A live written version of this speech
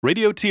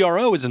Radio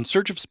TRO is in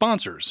search of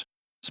sponsors.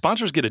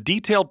 Sponsors get a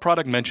detailed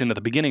product mention at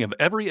the beginning of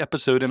every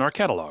episode in our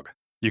catalog.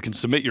 You can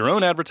submit your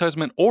own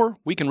advertisement, or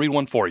we can read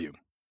one for you.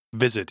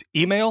 Visit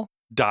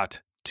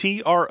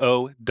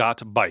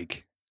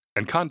email.tro.bike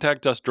and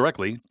contact us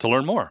directly to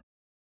learn more.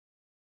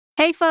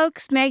 Hey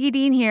folks, Maggie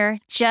Dean here,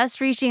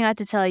 just reaching out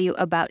to tell you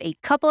about a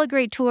couple of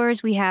great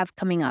tours we have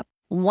coming up.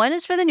 One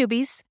is for the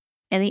newbies,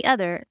 and the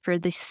other for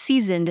the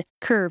seasoned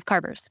curve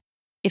carvers.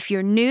 If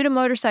you're new to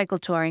motorcycle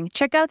touring,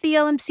 check out the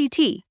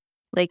LMCT,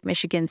 Lake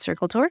Michigan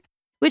Circle Tour,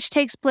 which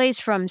takes place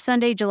from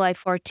Sunday, July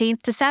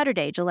 14th to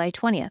Saturday, July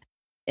 20th.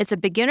 It's a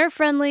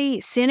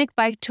beginner-friendly, scenic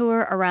bike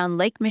tour around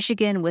Lake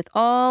Michigan with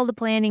all the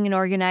planning and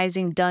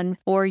organizing done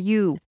for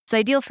you. It's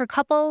ideal for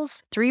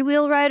couples,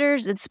 three-wheel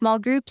riders, and small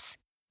groups.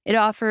 It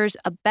offers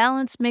a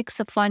balanced mix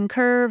of fun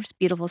curves,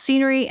 beautiful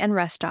scenery, and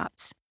rest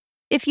stops.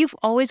 If you've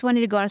always wanted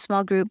to go on a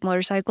small group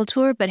motorcycle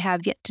tour but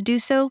have yet to do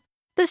so,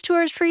 this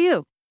tour is for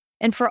you.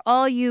 And for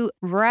all you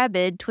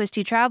rabid,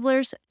 twisty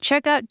travelers,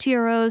 check out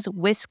TRO's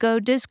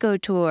Wisco Disco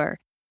Tour.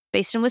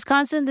 Based in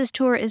Wisconsin, this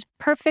tour is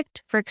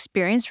perfect for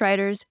experienced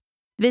riders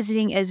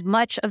visiting as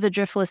much of the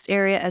Driftless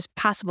area as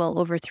possible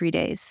over 3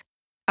 days.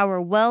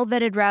 Our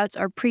well-vetted routes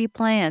are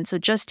pre-planned, so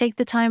just take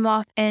the time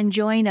off and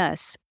join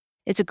us.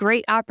 It's a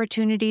great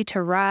opportunity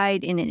to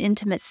ride in an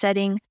intimate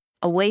setting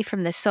away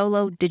from the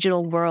solo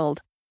digital world.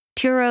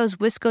 TRO's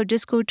Wisco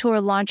Disco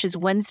Tour launches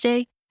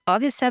Wednesday,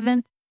 August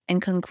 7th,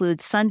 and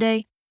concludes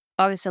Sunday,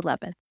 August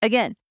 11th.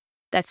 Again,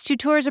 that's 2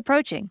 tours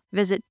approaching.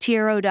 Visit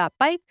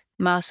tro.bike,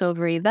 mouse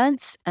over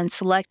events, and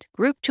select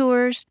group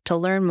tours to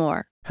learn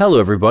more. Hello,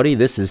 everybody.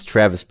 This is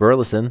Travis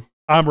Burleson.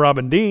 I'm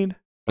Robin Dean.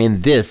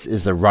 And this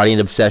is the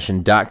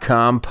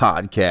RidingObsession.com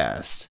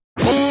podcast.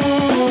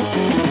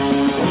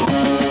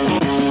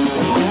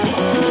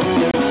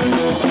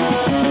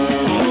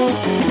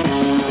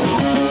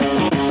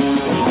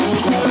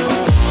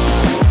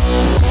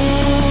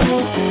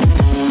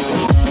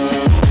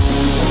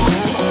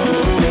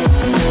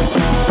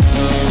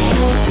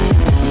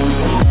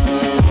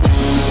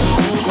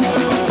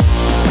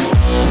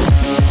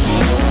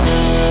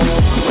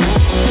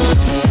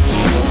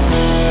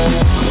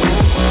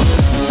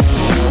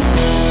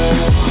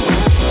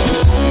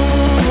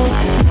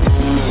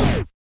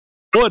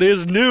 What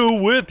is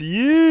new with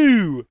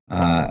you?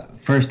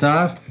 First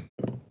off,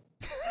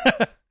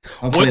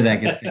 hopefully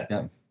that gets picked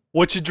up.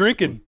 What you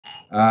drinking?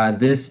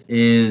 This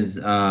is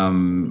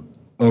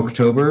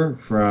October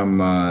from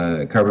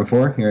Carbon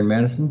 4 here in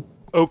Madison.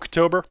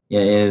 October? Yeah,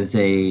 it is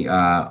a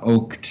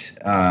oaked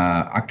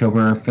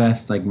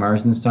Oktoberfest, like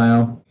Marsden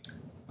style.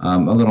 A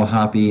little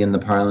hoppy in the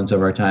parlance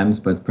of our times,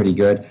 but it's pretty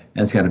good.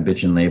 And it's got a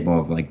bitchin'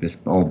 label of like this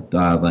old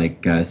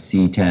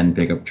C10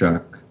 pickup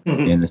truck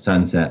in the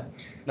sunset.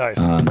 Nice.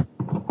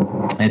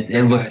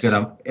 It looks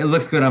good. It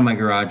looks good on my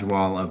garage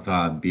wall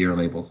of beer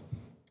labels.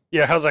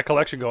 Yeah, how's that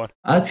collection going?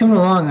 It's coming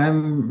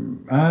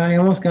along. I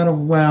almost got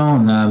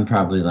I'm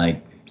probably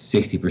like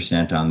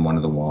 60% on one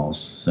of the walls.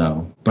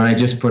 So, but I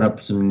just put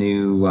up some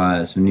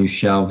new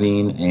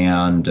shelving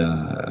and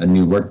a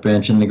new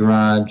workbench in the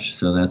garage.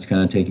 So that's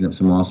kind of taking up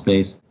some wall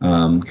space.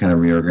 Kind of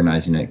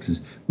reorganizing it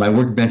because my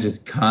workbench is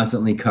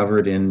constantly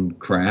covered in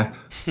crap.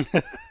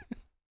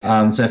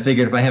 So I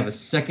figured if I have a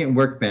second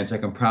workbench, I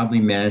can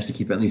probably manage to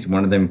keep at least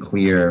one of them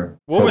clear.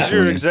 What was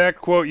your exact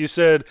quote? You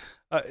said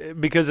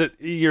because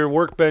your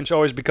workbench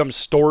always becomes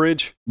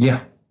storage.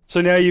 Yeah.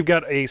 So now you've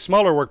got a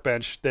smaller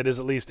workbench that is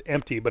at least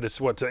empty, but it's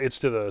it's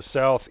to the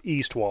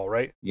southeast wall,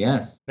 right?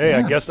 Yes. Hey, yeah.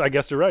 I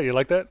guessed you're right. You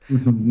like that?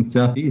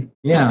 Southeast.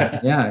 Yeah,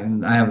 yeah.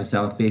 And I have a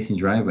south-facing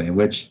driveway.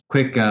 Which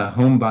quick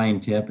home buying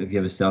tip: if you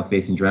have a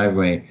south-facing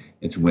driveway,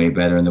 it's way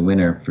better in the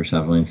winter for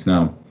shoveling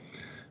snow.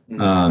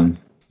 And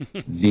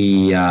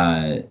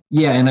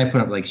I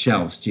put up like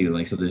shelves too,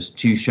 like so there's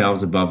 2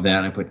 shelves above that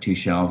and I put 2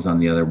 shelves on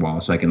the other wall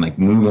so I can like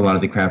move a lot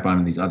of the crap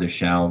onto these other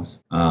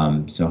shelves.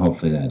 So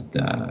hopefully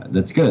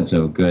that's good.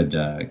 So good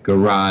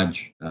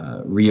garage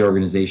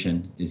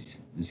reorganization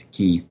is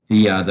key.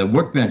 The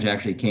workbench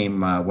actually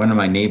came one of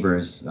my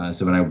neighbors,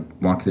 so when I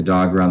walk the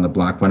dog around the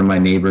block, one of my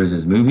neighbors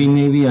is moving,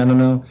 maybe, I don't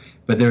know,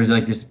 but there was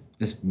like this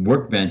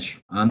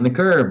workbench on the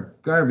curb,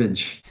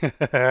 garbage.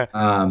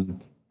 And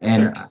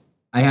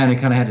I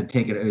kind of had to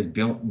take it. It was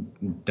built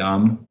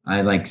dumb. I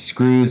like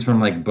screws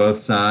from like both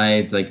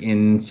sides, like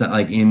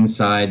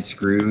inside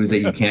screws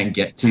that you can't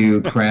get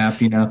to, crap,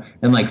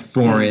 and like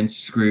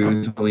 4-inch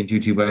screws holding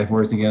 2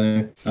 2x4s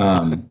together.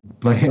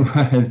 But it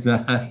was,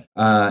 I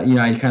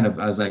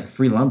was like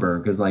free lumber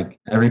because like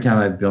every time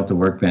I've built a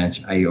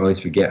workbench, I always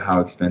forget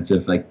how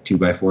expensive like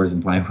 2x4s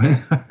and plywood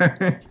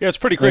are. Yeah, it's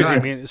pretty crazy. I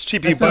mean, it's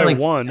cheap. You buy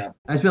one.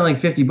 I spent like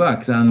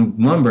 $50 on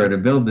lumber to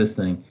build this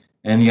thing.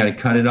 And you got to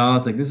cut it all.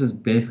 It's like, this is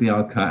basically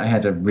all cut. I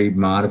had to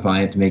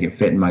remodify it to make it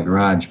fit in my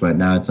garage, but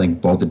now it's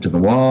like bolted to the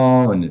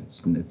wall and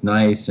it's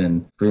nice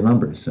and free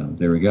lumber. So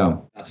there we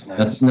go. That's nice.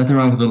 That's nothing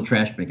wrong with a little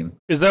trash picking.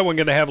 Is that one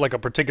going to have like a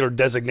particular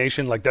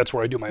designation? Like that's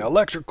where I do my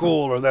electrical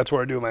or that's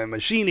where I do my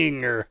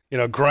machining or,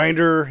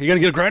 grinder? You going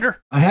to get a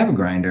grinder? I have a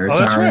grinder. It's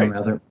that's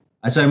right.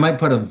 So I might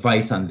put a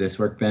vise on this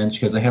workbench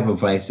because I have a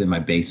vise in my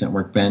basement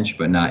workbench,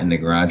 but not in the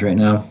garage right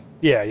now.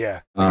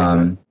 Yeah.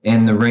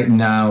 And right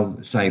now,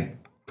 so I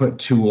put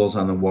tools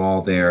on the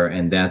wall there,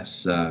 and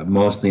that's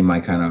mostly my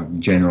kind of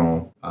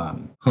general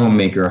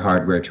homemaker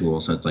hardware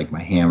tools. So it's like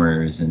my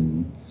hammers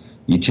and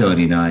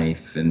utility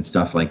knife and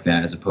stuff like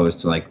that, as opposed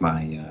to like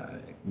my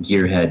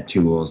gearhead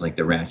tools, like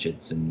the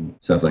ratchets and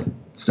stuff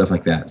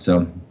like that.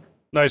 So.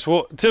 Nice.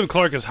 Well, Tim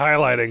Clark is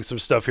highlighting some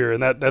stuff here,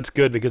 and that's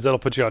good because that'll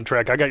put you on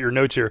track. I got your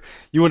notes here.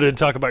 You wanted to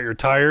talk about your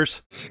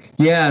tires?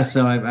 Yeah,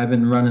 so I've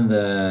been running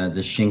the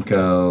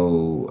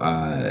Shinko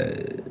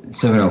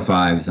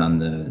 705s on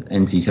the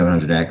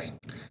NC700X,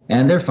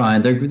 and they're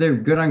fine. They're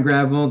good on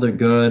gravel. They're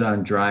good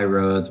on dry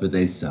roads, but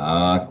they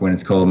suck when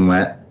it's cold and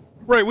wet.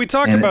 Right. We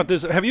talked about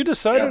this. Have you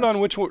decided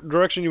on which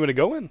direction you want to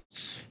go in?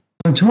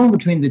 I'm torn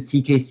between the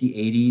TKC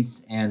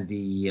 80s and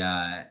the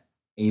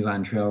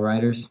Avon Trail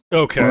Riders.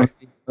 Okay.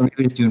 Or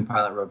maybe just doing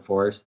Pilot Road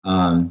 4s,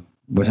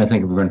 which I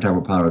think we're going to talk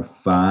about Pilot Road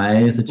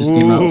 5s that just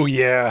came out. Oh,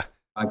 yeah.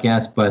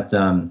 Podcast. But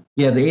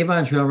the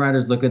Avon Trail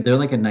Riders look good. They're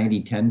like a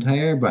 90-10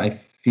 tire, but I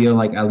feel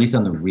like at least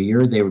on the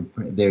rear they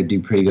would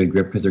do pretty good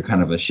grip because they're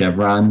kind of a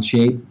chevron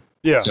shape.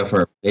 Yeah.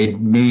 So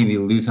they'd maybe be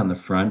loose on the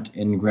front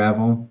in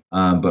gravel,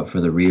 but for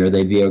the rear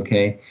they'd be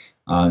okay.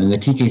 And the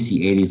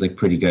TKC 80s look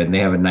pretty good, and they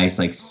have a nice,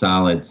 like,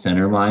 solid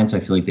center line, so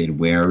I feel like they'd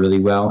wear really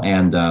well.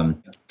 And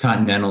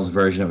Continental's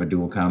version of a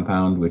dual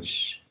compound,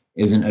 which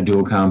isn't a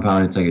dual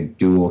compound, it's like a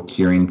dual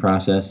curing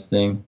process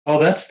thing. Oh,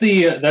 that's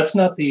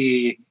not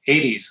the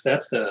 80s,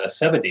 that's the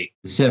 70.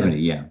 The 70,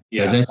 yeah.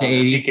 Yeah, did I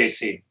say 80s?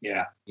 TKC,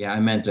 yeah. Yeah, I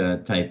meant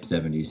type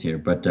 70s here,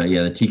 but the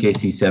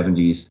TKC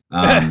 70s.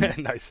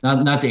 Nice.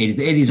 Not the 80s.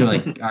 The 80s are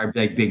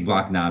like big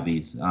block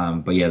knobbies.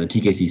 But yeah, the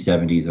TKC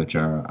 70s, which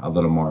are a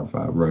little more of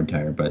a road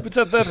tire. But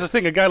that's the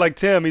thing. A guy like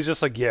Tim, he's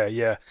just like,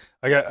 yeah.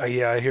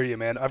 I hear you,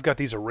 man. I've got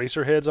these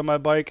eraser heads on my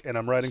bike, and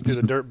I'm riding through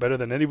the dirt better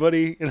than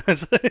anybody.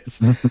 It's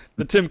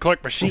the Tim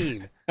Clark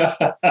machine.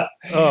 Well,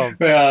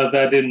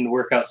 that didn't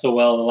work out so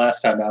well the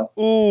last time out.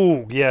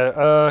 Ooh,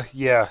 yeah.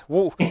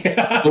 We'll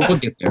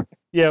get there.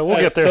 Yeah, we'll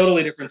get there.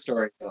 Totally different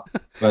story, though.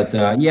 But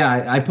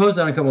I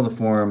posted on a couple of the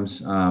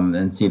forums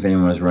and see if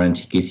anyone was running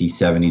TKC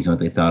 70s and what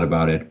they thought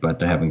about it,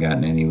 but I haven't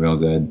gotten any real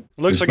good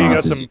Looks responses. like you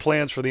got some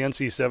plans for the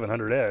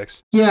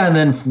NC700X. Yeah, and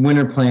then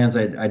winter plans,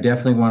 I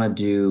definitely want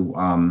to do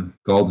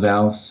gold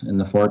valves in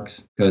the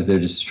forks because they're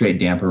just straight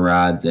damper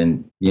rods,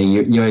 and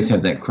you always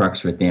have that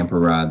crux with damper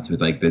rods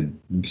with like the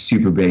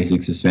super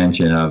basic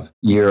suspension of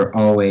you're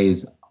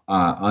always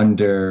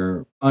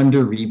under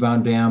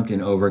rebound damped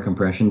and over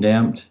compression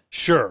damped.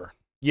 Sure.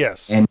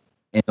 Yes. And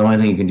the only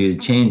thing you can do to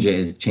change it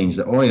is change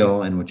the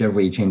oil, and whichever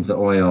way you change the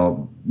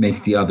oil makes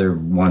the other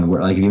one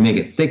work. Like if you make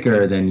it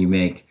thicker, then you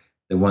make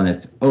the one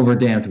that's over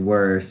damped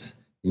worse.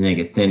 You make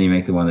it thin, you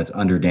make the one that's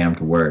under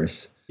damped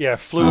worse. Yeah,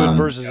 fluid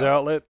versus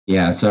outlet.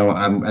 Yeah, so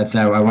I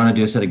want to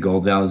do a set of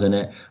gold valves in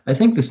it. I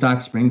think the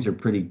stock springs are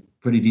pretty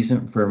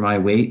decent for my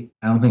weight.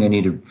 I don't think I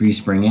need to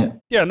respring it.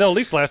 Yeah, and they'll at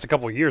least last a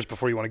couple of years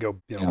before you want to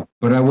go. Yeah.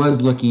 But I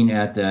was looking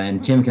at,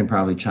 and Tim can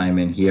probably chime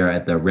in here,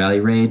 at the Rally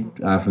Raid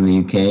from the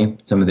UK,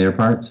 some of their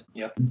parts.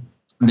 Yep.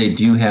 They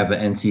do have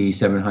an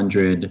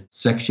NC700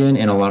 section,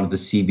 and a lot of the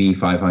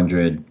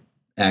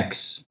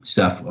CB500X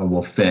stuff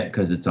will fit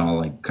because it's all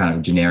like kind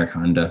of generic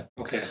Honda.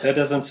 Okay, that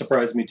doesn't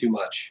surprise me too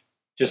much.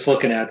 Just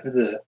looking at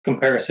the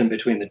comparison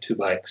between the two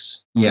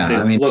bikes.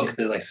 Yeah, they look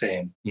the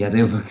same. Yeah,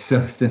 they look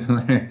so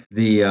similar.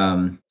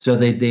 So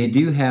they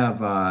do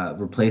have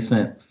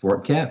replacement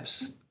fork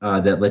caps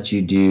that let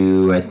you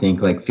do, I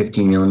think, like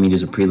 15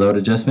 millimeters of preload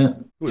adjustment.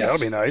 Ooh, yes.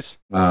 That'll be nice.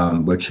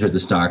 Which because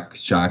the stock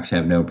shocks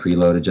have no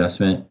preload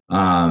adjustment.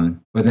 But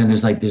then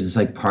there's this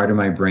like part of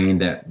my brain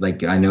that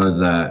like I know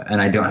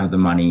and I don't have the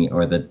money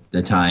or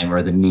the time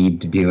or the need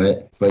to do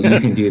it, but you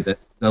can do the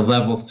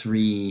level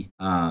 3.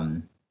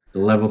 The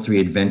level 3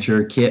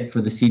 adventure kit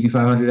for the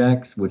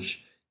CB500X,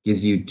 which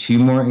gives you 2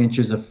 more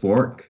inches of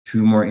fork,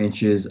 2 more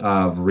inches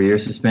of rear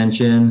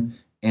suspension,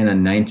 and a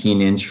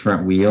 19-inch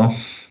front wheel.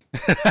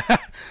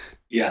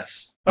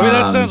 Yes. I mean,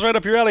 that sounds right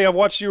up your alley. I've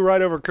watched you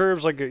ride over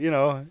curves, like,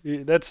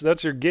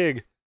 that's your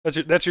gig.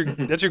 That's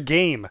your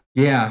game.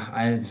 Yeah,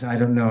 I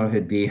don't know if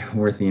it'd be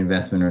worth the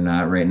investment or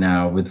not right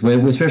now,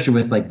 especially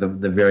with like the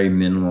very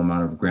minimal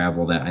amount of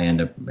gravel that I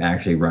end up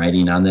actually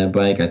riding on that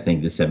bike. I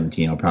think the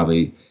 17 will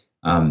probably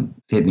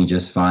fit me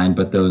just fine,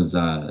 but those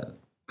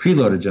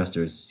preload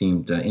adjusters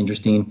seemed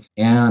interesting,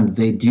 and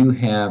they do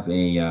have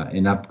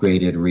an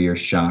upgraded rear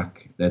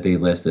shock that they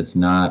list that's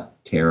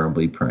not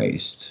terribly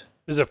priced.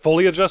 Is it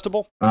fully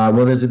adjustable?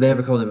 Well, they have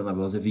a couple different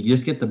levels. If you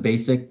just get the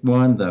basic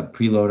one, the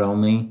preload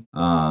only,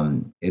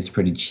 it's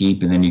pretty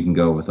cheap, and then you can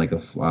go with like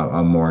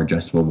a more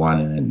adjustable one,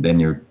 and then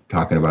you're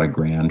talking about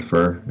 $1,000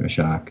 for a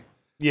shock.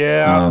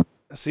 Yeah.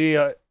 See,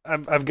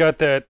 I've got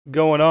that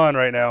going on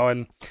right now,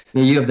 and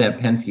yeah, you have that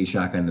Penske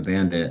shock on the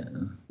Bandit,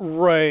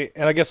 right?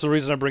 And I guess the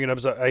reason I bring it up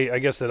is I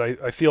guess that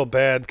I feel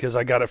bad because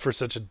I got it for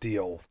such a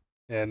deal,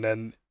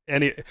 and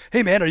And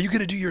hey man, are you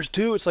gonna do yours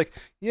too? It's like,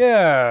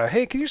 yeah.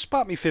 Hey, can you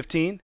spot me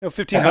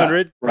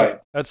 1,500? Right.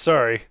 That's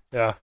sorry.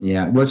 Yeah.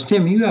 Yeah. Well,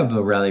 Tim, you have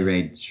a Rally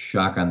Raid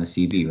shock on the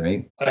CB,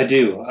 right? I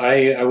do.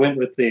 I went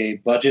with a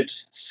budget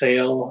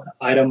sale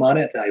item on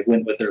it. I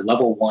went with their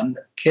level 1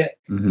 kit,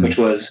 Mhm. which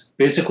was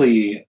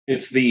basically,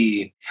 it's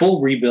the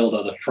full rebuild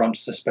of the front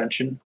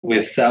suspension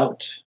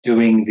without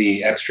doing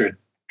the extra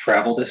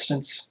travel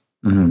distance.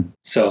 Mhm.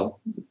 So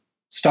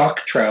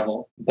stock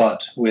travel,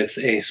 but with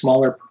a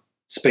smaller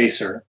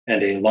spacer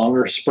and a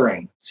longer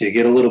spring. So you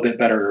get a little bit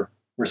better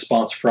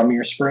response from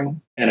your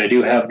spring. And I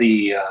do have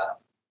the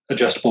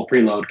adjustable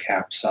preload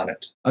caps on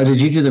it. Oh, did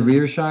you do the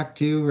rear shock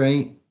too,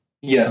 right?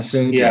 Yes,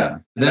 Upgrade? yeah.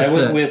 And I That's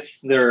went the- with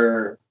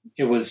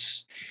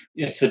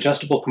it's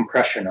adjustable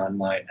compression on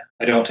mine.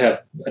 I don't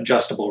have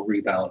adjustable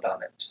rebound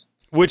on it.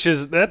 Which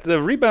is that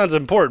the rebound's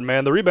important,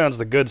 man. The rebound's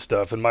the good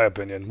stuff, in my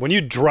opinion. When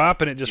you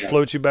drop and it just Yeah.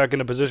 floats you back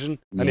into position,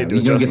 I Yeah, need to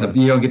you don't adjust get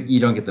mine. you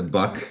don't get the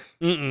buck.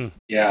 Mm-mm.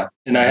 Yeah,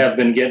 and I have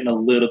been getting a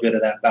little bit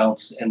of that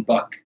bounce and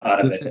buck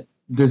out of it.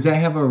 Does that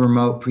have a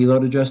remote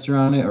preload adjuster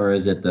on it, or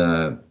is it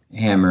the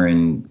hammer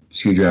and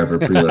screwdriver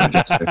preload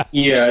adjuster?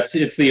 Yeah,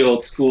 it's the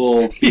old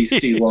school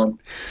beastie one.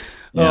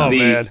 Yeah. Oh, The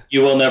man. you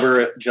will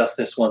never adjust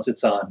this once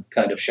it's on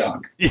kind of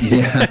shock.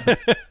 Yeah.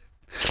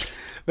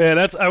 Man,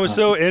 I was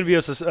so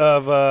envious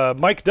of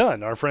Mike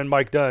Dunn, our friend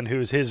Mike Dunn,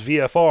 who's his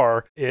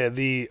VFR.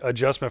 The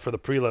adjustment for the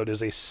preload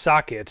is a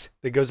socket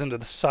that goes into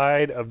the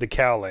side of the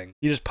cowling.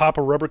 You just pop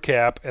a rubber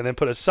cap and then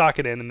put a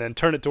socket in and then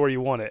turn it to where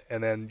you want it,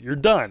 and then you're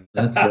done.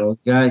 That's cool.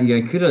 Yeah,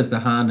 kudos to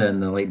Honda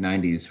in the late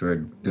 '90s for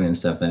doing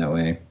stuff that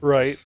way.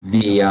 Right.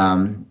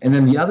 And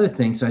then the other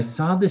thing, so I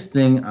saw this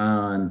thing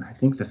on I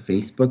think the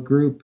Facebook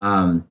group.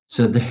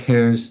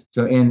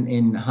 So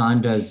in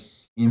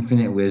Honda's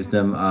infinite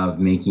wisdom of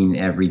making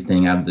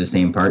everything out of the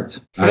same parts,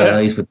 at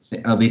least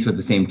with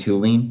the same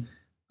tooling.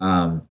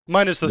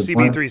 Minus the The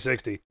one-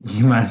 CB360.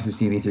 Minus the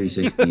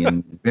CB360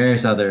 and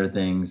various other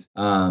things.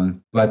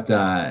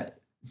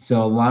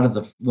 So a lot of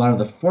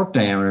the fork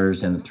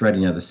diameters and the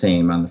threading are the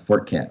same on the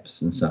fork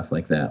caps and stuff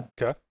like that.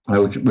 Okay.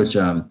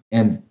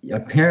 And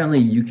apparently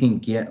you can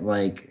get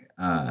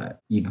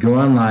you go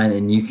online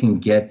and you can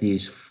get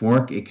these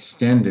fork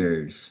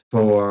extenders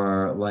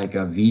for like a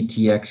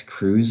VTX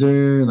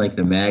Cruiser, like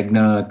the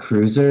Magna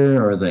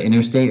Cruiser or the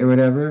Interstate or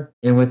whatever.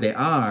 And what they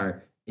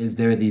are is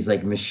they're these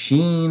like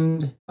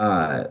machined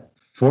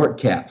fork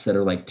caps that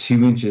are like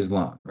 2 inches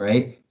long,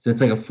 right? So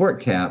it's like a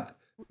fork cap,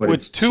 but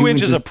With it's 2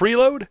 inches of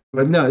preload?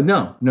 But no,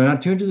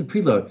 not 2 inches of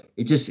preload.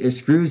 It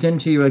screws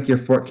into your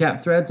fork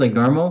cap threads like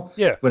normal.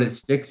 Yeah. But it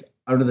sticks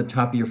out of the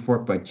top of your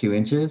fork by 2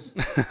 inches.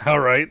 All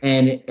right.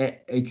 And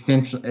it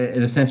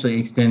essentially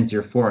extends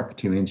your fork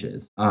 2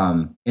 inches.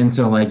 And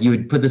so like you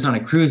would put this on a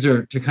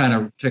cruiser to kind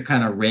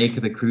of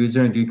rake the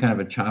cruiser and do kind of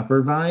a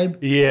chopper vibe.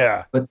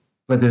 Yeah. But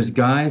there's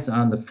guys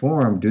on the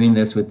forum doing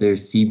this with their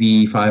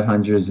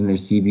CB500s and their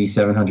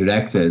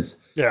CB700Xs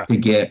Yeah. to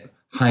get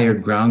higher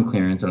ground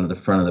clearance out of the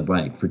front of the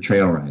bike for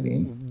trail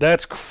riding.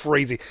 That's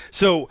crazy.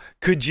 So,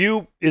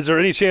 is there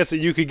any chance that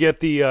you could get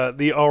the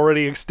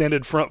already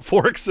extended front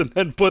forks and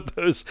then put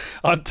those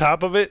on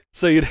top of it?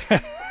 So you'd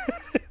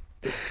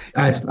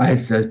I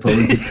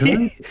suppose you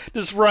could.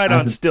 just ride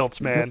on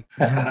stilts, man.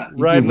 You'd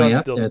be Riding way on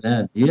up stilts. there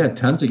then. You have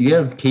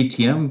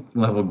KTM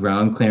level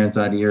ground clearance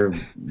out of your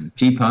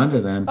Jeep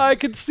Honda then. I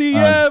can see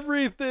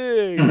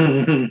everything.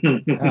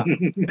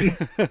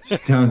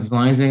 As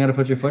long as you got to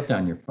put your foot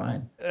down, you're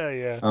fine.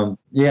 Yeah.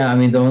 Yeah, I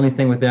mean the only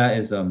thing with that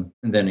is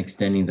then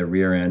extending the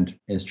rear end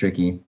is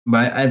tricky.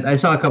 But I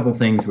saw a couple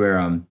things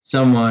where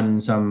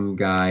some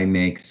guy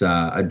makes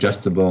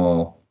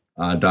adjustable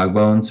dog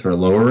bones for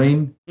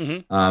lowering,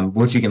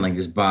 which you can like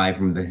just buy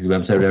from his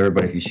website or whatever.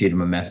 But if you shoot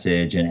him a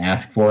message and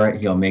ask for it,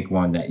 he'll make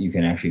one that you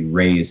can actually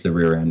raise the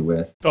rear end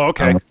with. Oh,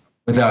 okay.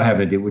 Without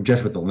having to do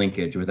just with the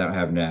linkage, without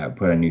having to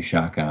put a new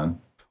shock on.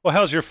 Well,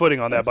 how's your footing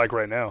on that bike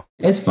right now?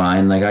 It's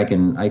fine. Like I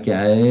don't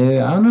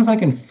know if I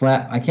can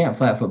I can't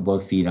flat foot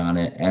both feet on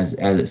it as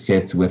it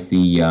sits with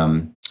the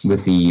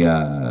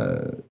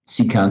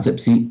seat concept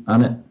seat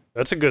on it.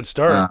 That's a good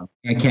start.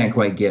 I can't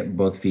quite get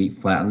both feet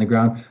flat on the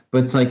ground,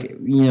 but it's like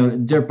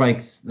dirt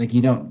bikes. Like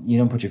you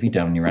don't put your feet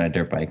down when you ride a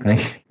dirt bike.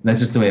 Like that's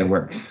just the way it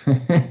works.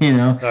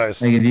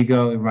 Nice. Like if you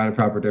go and ride a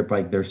proper dirt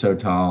bike, they're so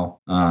tall.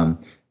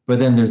 But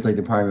then there's like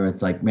the part where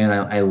it's like, man,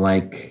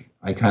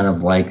 I kind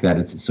of like that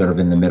it's sort of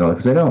in the middle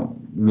because I don't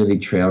really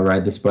trail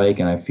ride this bike,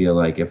 and I feel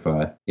like if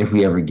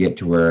we ever get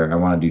to where I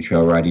want to do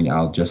trail riding,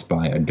 I'll just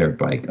buy a dirt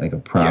bike, like a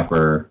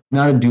proper,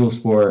 not a dual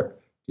sport.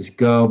 Just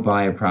go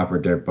buy a proper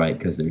dirt bike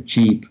because they're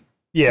cheap.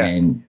 Yeah.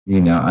 And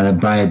and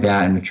buy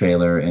that and a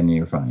trailer, and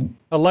you're fine.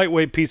 A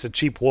lightweight piece of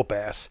cheap whoop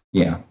ass.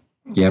 Yeah.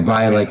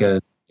 Buy like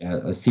a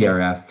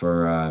CRF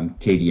or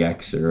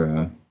KDX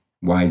or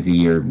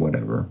YZ or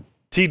whatever.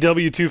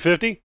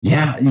 TW250?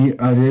 Yeah, the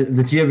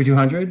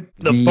GW200.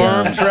 The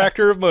farm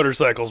tractor of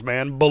motorcycles,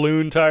 man.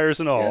 Balloon tires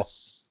and all.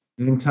 Yes.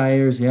 Balloon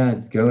tires, yeah.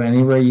 Just go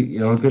anywhere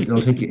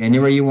it'll take you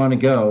anywhere you want to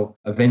go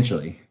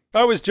eventually. I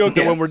always joke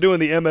that when Yes. we're doing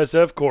the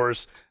MSF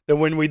course, that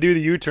when we do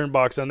the U-turn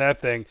box on that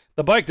thing,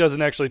 the bike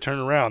doesn't actually turn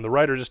around. The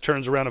rider just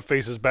turns around and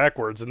faces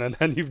backwards, and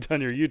then you've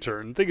done your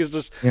U-turn. The thing is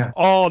just Yeah.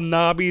 all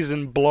knobbies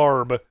and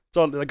blarb. It's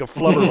all like a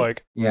flubber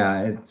bike.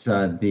 Yeah, it's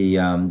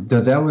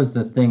that was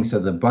the thing. So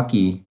the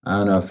Bucky, I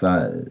don't know if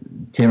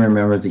Tim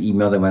remembers the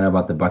email that went out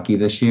about the Bucky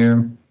this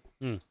year.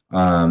 We've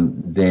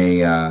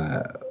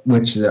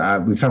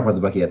talked about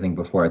the Bucky, I think,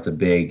 before. It's a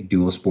big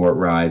dual sport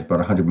ride, about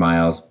 100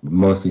 miles,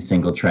 mostly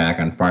single track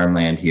on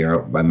farmland here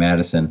by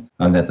Madison,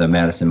 that the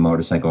Madison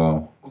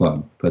Motorcycle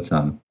Club puts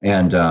on.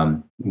 And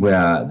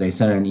they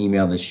sent an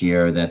email this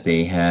year that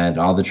they had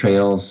all the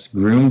trails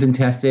groomed and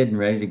tested and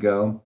ready to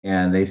go.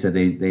 And they said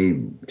they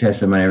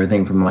tested them on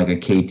everything from like a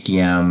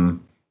KTM,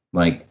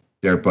 like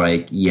dirt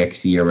bike,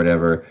 EXC or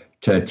whatever,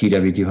 to a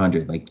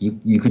TW200. Like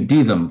you could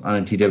do them on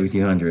a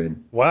TW200.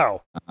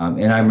 Wow.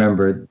 And I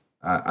remember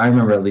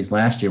at least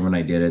last year when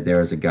I did it, there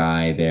was a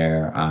guy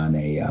there on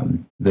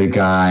the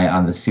guy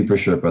on the Super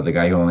Sherpa, the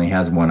guy who only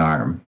has one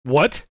arm.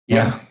 What?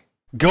 Yeah.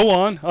 Go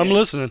on. I'm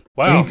listening. And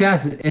Wow. he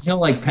passes, and he'll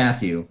like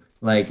pass you.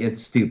 Like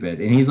it's stupid.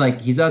 And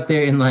he's out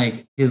there in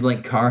like his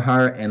like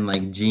Carhartt and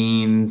like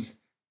jeans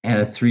and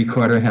a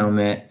 3/4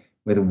 helmet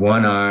with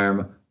one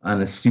arm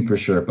on a Super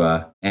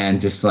Sherpa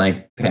and just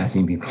like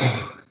passing people.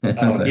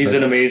 Oh, he's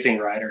an amazing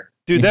rider.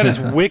 Dude, that is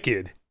Yeah.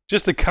 wicked.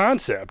 Just the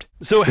concept.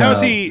 So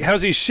how's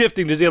he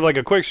shifting? Does he have like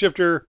a quick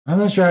shifter? I'm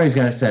not sure how he's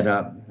got it set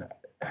up,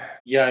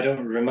 Yeah, I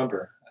don't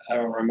remember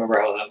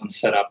how that one's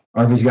set up.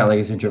 or if he's got like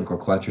a centrifugal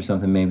clutch or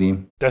something maybe.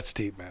 That's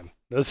deep, man.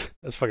 That's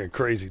fucking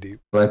crazy deep.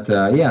 But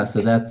yeah,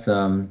 so that's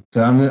so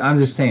I'm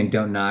just saying,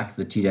 don't knock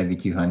the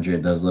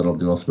TW200. Those little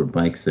dual sport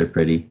bikes, they're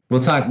pretty.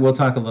 We'll talk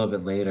a little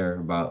bit later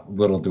about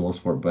little dual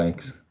sport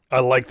bikes I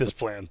like this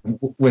plan.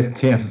 with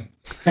Tim.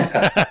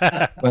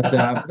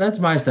 But that's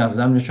my stuff. Is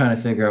I'm just trying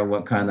to figure out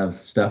what kind of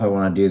stuff I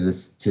want to do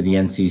this to the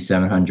NC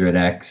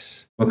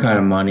 700X. What kind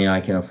of money I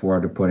can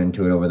afford to put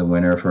into it over the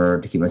winter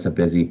to keep myself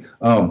busy.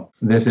 Oh,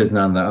 this isn't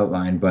on the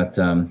outline, but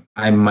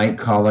I might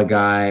call a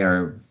guy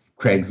or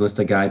Craigslist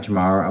a guy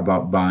tomorrow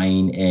about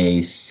buying a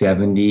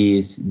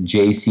 70s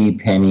J.C.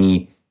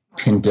 Penney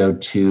Pinto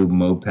 2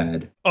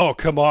 moped. Oh,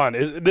 come on.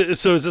 Is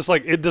this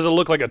like does it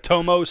look like a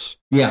Tomos?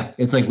 Yeah,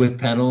 it's like with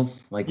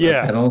pedals,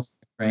 Yeah. pedals,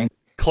 Frank.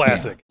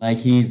 Classic. Yeah. Like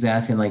he's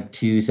asking like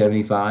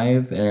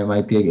 $275, and it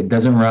might be. It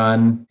doesn't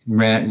run.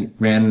 Ran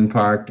and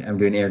parked. I'm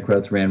doing air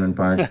quotes. Ran and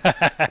parked.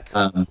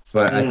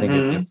 But I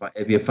think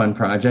it'd be a fun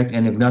project.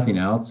 And if nothing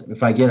else,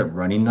 if I get it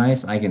running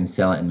nice, I can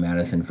sell it in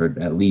Madison for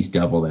at least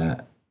double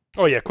that.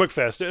 Oh yeah, quick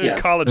fast. Yeah.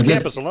 College Is it-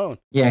 campus alone.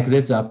 Yeah, because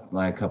it's up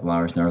like a couple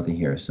hours north of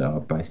here, so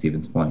up by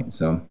Stevens Point.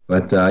 So,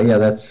 but yeah,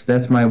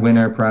 that's my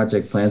winter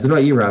project plans. What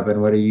about you,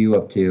 Robin? What are you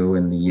up to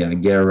in the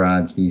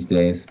garage these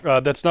days?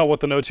 That's not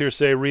what the notes here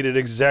say. Read it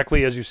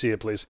exactly as you see it,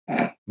 please.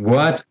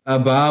 What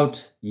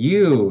about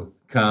you,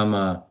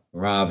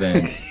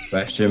 Robin?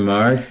 Question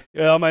mark.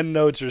 Yeah, my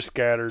notes are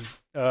scattered.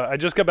 I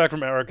just got back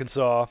from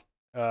Arkansas,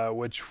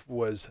 which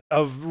was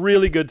a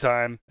really good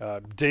time.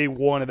 Day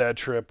one of that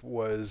trip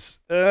was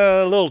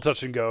a little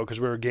touch and go because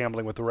we were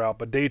gambling with the route,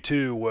 but day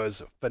two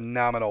was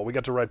phenomenal. We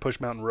got to ride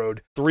Push Mountain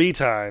Road 3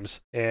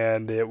 times,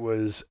 and it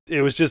was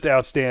just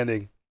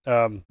outstanding.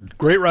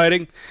 Great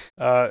riding.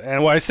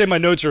 And when I say my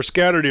notes are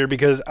scattered here,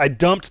 because I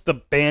dumped the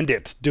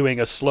Bandit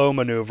doing a slow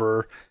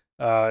maneuver.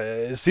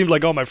 It seemed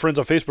like all my friends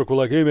on Facebook were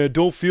like, "Hey man,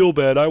 don't feel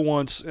bad.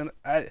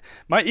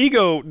 My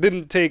ego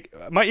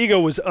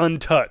was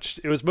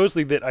untouched. It was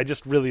mostly that I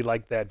just really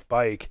liked that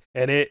bike,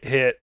 and it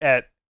hit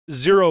at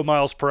 0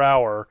 miles per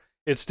hour.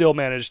 It still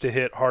managed to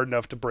hit hard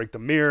enough to break the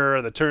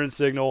mirror, the turn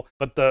signal,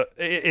 but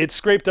it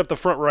scraped up the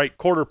front right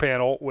quarter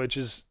panel, which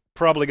is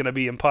probably going to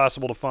be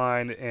impossible to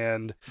find.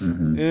 And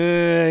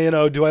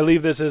do I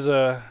leave this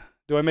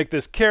do I make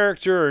this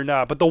character or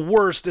not? But the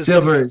worst is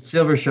silver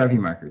Sharpie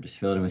marker. Just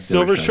fill it in with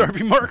silver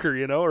Sharpie marker,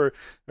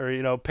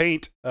 or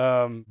paint.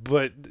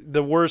 But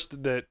the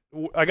worst that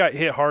I got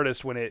hit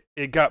hardest when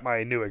it got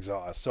my new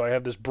exhaust. So I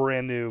have this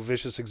brand new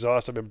Vicious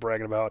exhaust I've been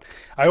bragging about.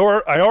 I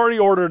already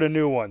ordered a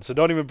new one, so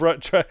don't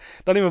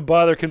even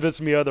bother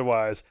convincing me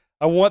otherwise.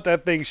 I want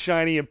that thing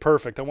shiny and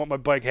perfect. I want my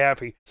bike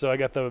happy. So I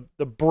got the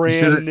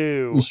brand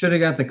new. You should have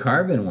got the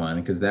carbon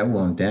one because that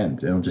won't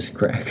dent. It'll just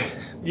crack.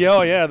 Yeah,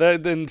 oh yeah.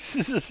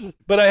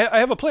 But I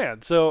have a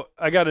plan. So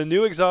I got a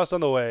new exhaust on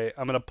the way.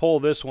 I'm gonna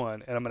pull this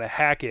one and I'm gonna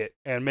hack it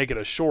and make it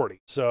a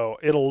shorty. So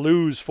it'll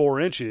lose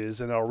 4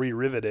 inches and I'll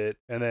re-rivet it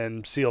and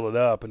then seal it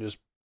up and just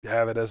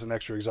have it as an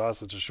extra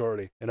exhaust that's a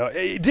shorty.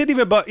 It didn't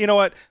even. But you know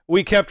what?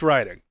 We kept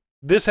riding.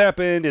 This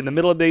happened in the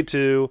middle of day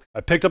 2.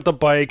 I picked up the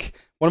bike.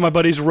 One of my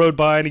buddies rode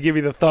by and he gave me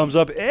the thumbs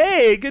up.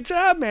 Hey, good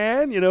job,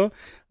 man. I was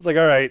like,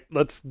 all right,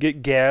 let's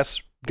get gas.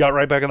 Got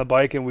right back on the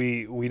bike and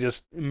we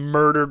just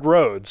murdered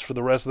roads for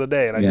the rest of the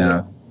day. And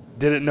I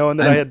didn't know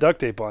that I had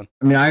duct tape on.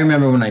 I mean, I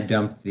remember when I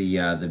dumped the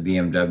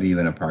BMW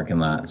in a parking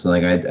lot. So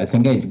like I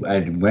think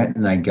I went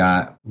and I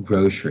got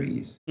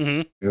groceries.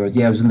 Mm-hmm. It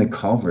was in the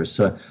Culver's.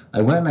 So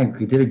I went and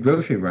I did a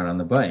grocery run on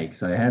the bike.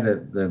 So I had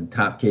the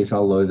top case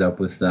all loaded up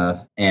with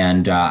stuff,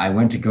 and I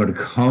went to go to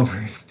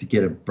Culver's to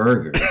get a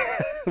burger.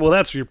 Well,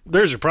 there's your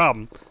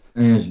problem.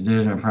 There's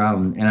no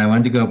problem. And I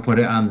went to go put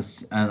it on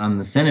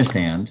the center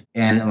stand,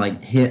 and it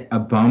like hit a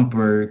bump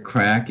or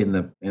crack in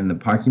the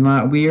parking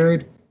lot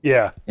weird.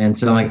 Yeah. And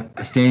so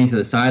like standing to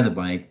the side of the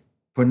bike,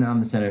 putting it on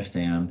the center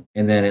stand,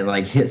 and then it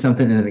like hit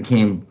something, and then it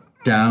came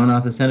down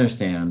off the center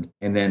stand,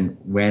 and then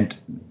went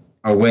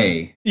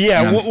away.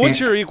 Yeah.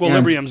 Once your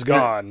equilibrium's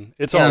gone,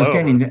 it's all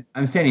over.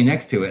 I'm standing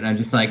next to it, and I'm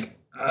just like,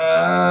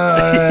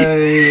 there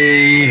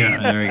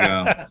we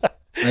go.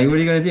 Like, what are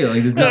you gonna do?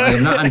 Like,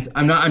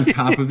 I'm not on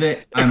top of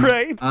it. I'm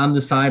right. on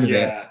the side of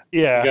it.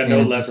 Yeah. You got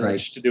no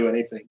leverage to do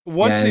anything.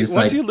 Once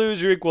you lose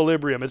your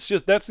equilibrium, it's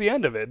just that's the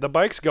end of it. The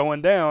bike's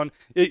going down.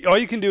 All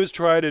you can do is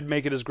try to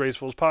make it as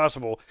graceful as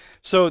possible.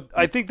 So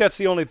I think that's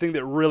the only thing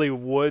that really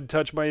would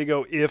touch my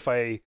ego if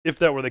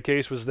that were the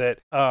case, was that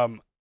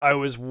I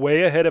was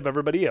way ahead of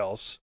everybody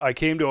else. I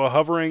came to a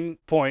hovering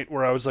point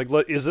where I was like,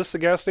 is this the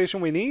gas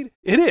station we need?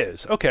 It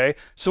is. Okay.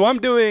 So I'm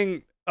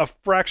doing a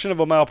fraction of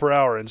a mile per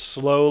hour and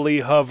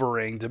slowly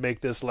hovering to make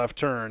this left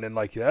turn, and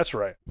like, that's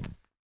right.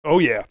 Oh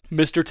yeah,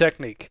 Mr.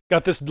 Technique.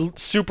 Got this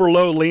super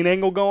low lean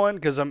angle going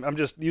because I'm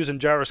just using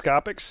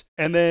gyroscopics,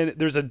 and then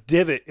there's a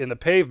divot in the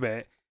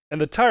pavement, and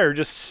the tire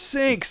just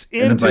sinks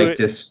into it. And the bike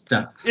just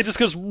stops. It just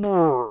goes, and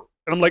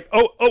I'm like,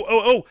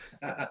 oh,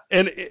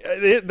 and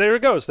there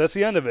it goes. That's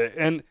the end of it.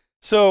 And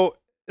so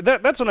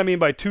that's what I mean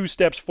by 2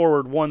 steps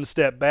forward, 1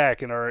 step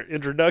back in our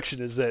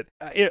introduction, is that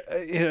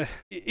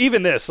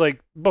even this, like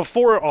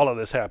before all of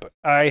this happened,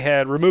 I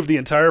had removed the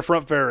entire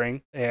front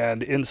fairing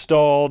and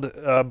installed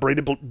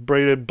braided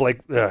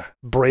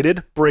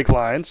brake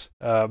lines,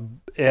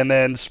 and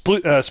then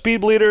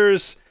speed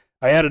bleeders.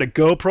 I added a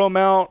GoPro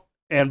mount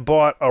and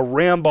bought a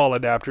RAM ball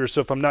adapter,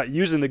 so if I'm not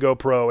using the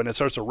GoPro and it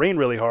starts to rain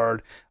really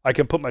hard, I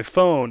can put my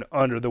phone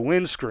under the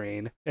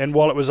windscreen. And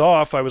while it was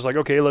off, I was like,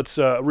 okay, let's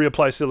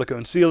reapply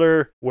silicone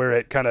sealer where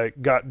it kind of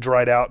got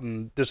dried out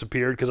and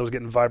disappeared because I was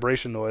getting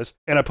vibration noise.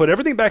 And I put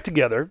everything back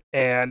together,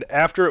 and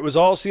after it was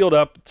all sealed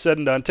up, said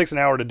and done, it takes an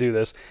hour to do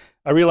this,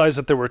 I realized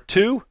that there were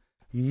 2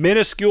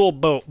 minuscule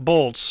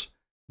bolts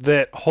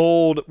that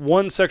hold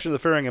one section of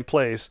the fairing in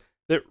place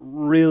that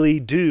really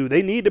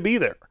they need to be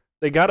there.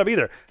 They gotta be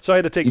there. So I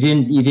had to take.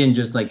 You didn't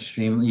just like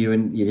stream. You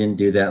didn't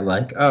do that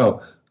like,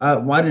 well,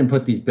 I didn't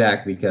put these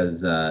back because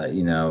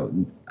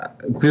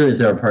clearly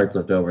there are parts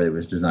left over that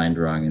was designed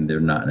wrong and they're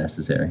not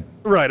necessary.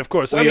 Right, of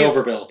course.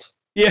 Overbuilt.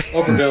 Yeah.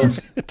 Overbuilt.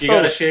 Totally. You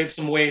gotta shave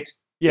some weight.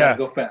 Yeah.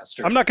 Go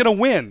faster. I'm not gonna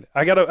win.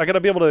 I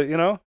gotta be able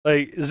to,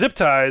 like zip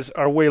ties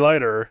are way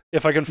lighter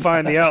if I can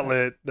find the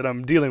outlet that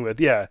I'm dealing with.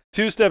 Yeah.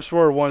 2 steps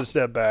forward, 1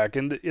 step back.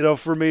 And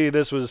for me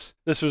this was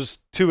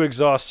 2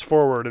 exhausts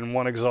forward and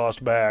 1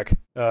 exhaust back.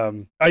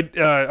 I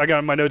got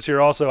in my notes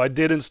here also, I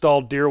did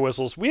install deer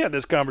whistles. We had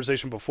this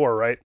conversation before,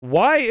 right?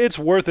 Why it's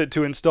worth it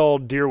to install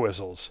deer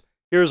whistles.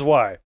 Here's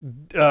why.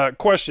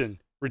 Question.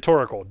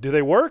 Rhetorical. Do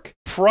they work?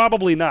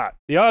 Probably not.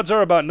 The odds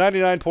are about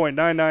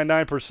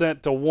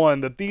 99.999% to 1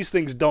 that these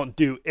things don't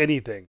do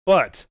anything.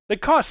 But they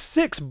cost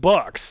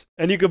 $6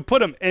 and you can put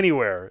them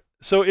anywhere.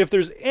 So if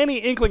there's any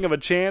inkling of a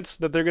chance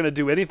that they're going to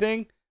do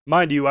anything,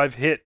 mind you, I've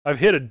hit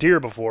a deer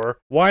before.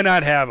 Why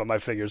not have them? I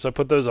figure. So I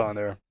put those on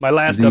there. My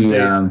last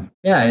update.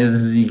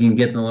 You can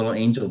get the little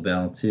angel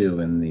bell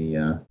too, and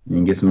you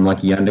can get some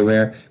lucky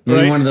underwear.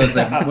 Maybe one of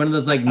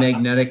those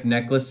magnetic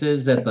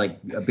necklaces that like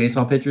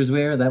baseball pitchers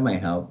wear. That might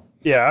help.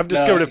 Yeah, I've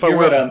discovered if I wear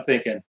what I'm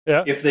thinking.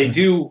 Yeah. If they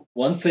do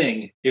one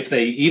thing, if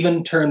they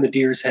even turn the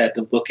deer's head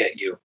to look at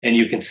you and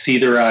you can see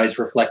their eyes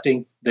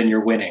reflecting, then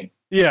you're winning.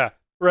 Yeah,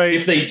 right.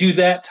 If they do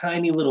that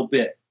tiny little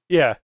bit.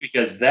 Yeah.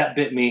 Because that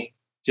bit me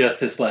just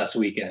this last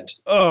weekend.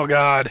 Oh,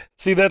 God.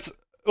 See, that's...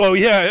 Oh,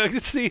 yeah.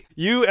 See,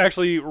 you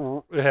actually...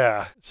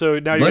 Yeah. So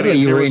now you're luckily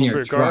you were in your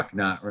your truck,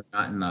 not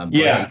in a bike.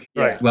 Yeah.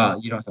 Right.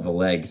 Well, you don't have a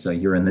leg, so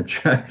you're in the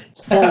truck.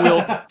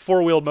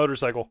 Four-wheeled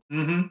motorcycle.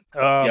 Mm-hmm.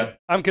 Yep.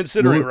 I'm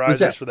considering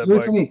risers for that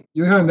bike.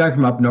 You were coming back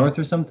from up north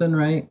or something,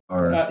 right?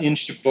 Or in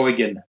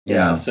Sheboygan.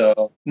 Yeah.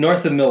 So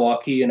north of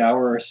Milwaukee, an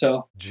hour or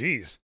so.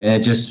 Jeez.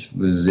 And it just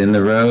was in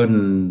the road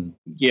and...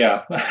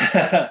 Yeah.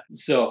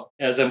 So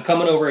as I'm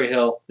coming over a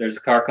hill, there's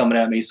a car coming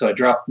at me, so I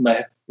dropped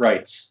my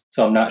rights.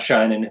 So I'm not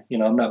shining,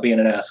 I'm not being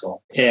an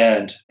asshole.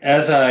 And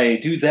as I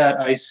do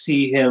that, I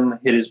see him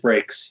hit his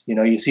brakes.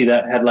 You see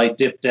that headlight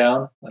dip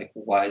down. Like,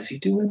 why is he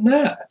doing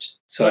that?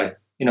 So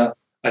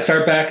I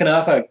start backing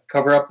off. I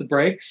cover up the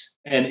brakes.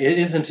 And it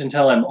isn't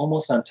until I'm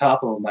almost on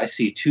top of him, I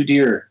see 2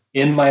 deer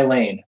in my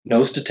lane,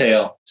 nose to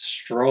tail,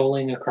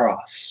 strolling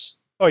across.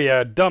 Oh,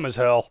 yeah, dumb as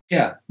hell.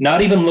 Yeah,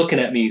 not even looking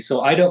at me.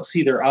 So I don't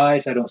see their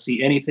eyes. I don't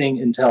see anything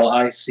until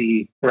I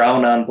see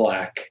brown on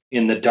black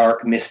in the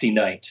dark, misty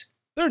night.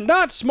 They're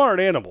not smart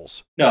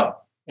animals. No.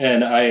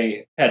 And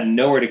I had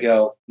nowhere to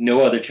go,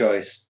 no other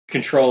choice.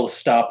 Control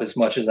stop as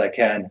much as I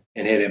can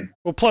and hit him.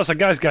 Well, plus a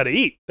guy's got to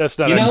eat. That's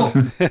not in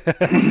hindsight.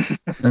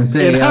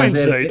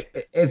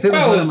 If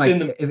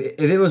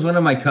it was one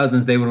of my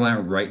cousins, they would have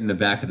went right in the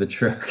back of the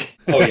truck.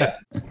 Oh yeah,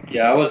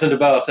 yeah. I wasn't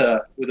about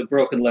with a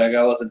broken leg.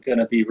 I wasn't going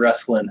to be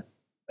wrestling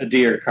a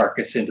deer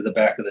carcass into the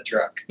back of the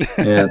truck.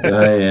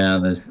 Yeah.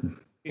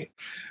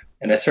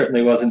 And I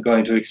certainly wasn't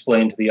going to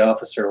explain to the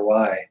officer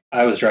why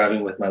I was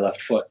driving with my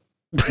left foot.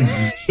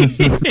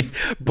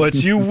 But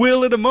you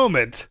will in a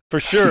moment, for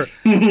sure.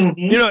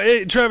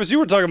 Travis, you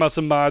were talking about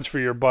some mods for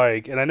your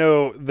bike, and I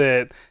know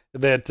that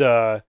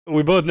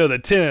we both know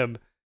that Tim,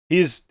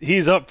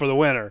 he's up for the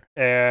winter,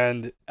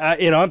 and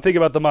I'm thinking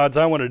about the mods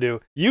I want to do.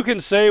 You can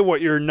say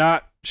what you're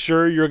not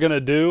sure you're gonna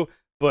do,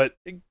 but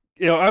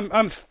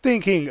I'm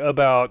thinking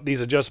about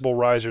these adjustable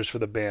risers for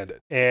the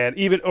Bandit,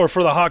 or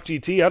for the Hawk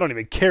GT. I don't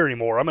even care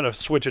anymore. I'm gonna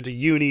switch it to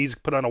unis,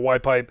 put on a Y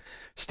pipe,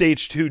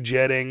 stage 2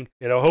 jetting.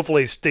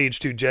 Hopefully stage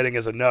 2 jetting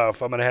is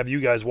enough. I'm gonna have you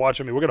guys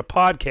watching me. We're gonna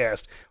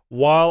podcast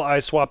while I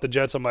swap the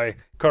jets on my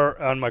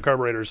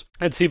carburetors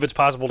and see if it's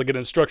possible to get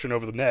instruction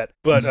over the net.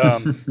 But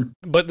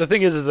but the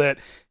thing is that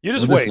you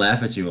just we'll wait. Just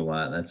laugh at you a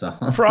lot. That's all.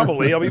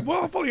 Probably.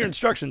 I'll follow your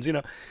instructions,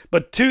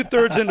 But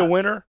 2/3 into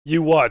winter,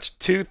 you watch.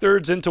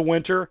 2/3 into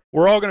winter,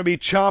 we're all going to be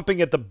chomping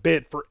at the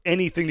bit for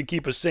anything to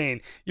keep us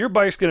sane. Your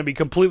bike's going to be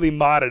completely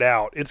modded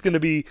out. It's going to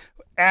be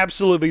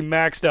absolutely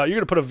maxed out. You're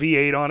going to put a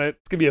V8 on it.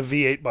 It's going to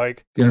be a V8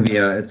 bike. It's going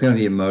to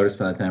be a Modus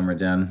by the time we're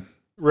done.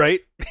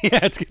 Right?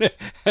 Yeah, this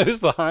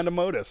is the Honda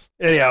Modus.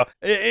 Anyhow,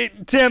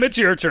 Tim, it's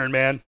your turn,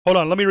 man. Hold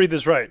on, let me read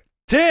this right.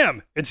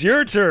 Tim, it's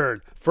your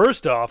turn.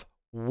 First off,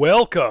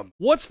 welcome.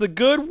 What's the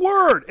good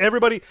word?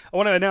 Everybody, I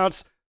want to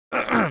announce,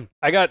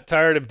 I got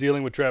tired of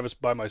dealing with Travis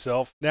by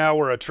myself. Now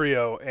we're a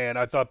trio, and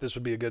I thought this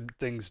would be a good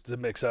thing to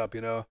mix up,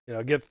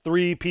 get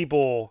 3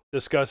 people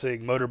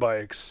discussing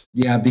motorbikes.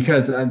 Yeah,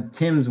 because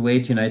Tim's way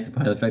too nice to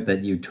point out the fact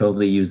that you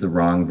totally used the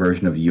wrong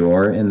version of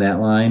your in that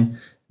line.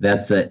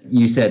 That's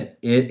you said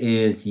it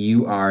is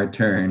your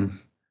turn.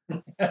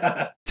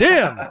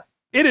 Tim,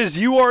 it is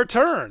your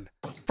turn.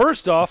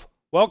 First off,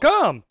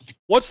 welcome.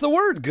 What's the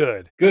word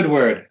good? Good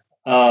word.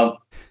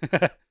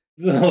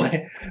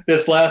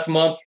 This last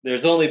month,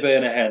 there's only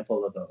been a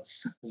handful of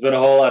those. There's been a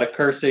whole lot of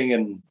cursing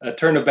and a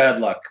turn of bad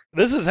luck.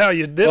 This is how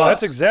you did.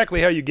 That's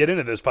exactly how you get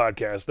into this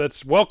podcast.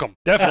 That's welcome.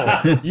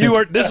 Definitely.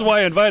 This is why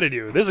I invited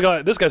you. This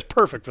guy's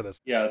perfect for this.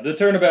 Yeah, the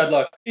turn of bad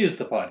luck is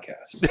the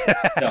podcast.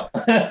 No.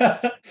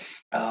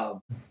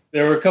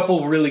 There were a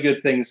couple really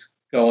good things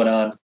going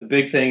on. The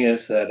big thing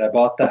is that I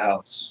bought the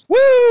house.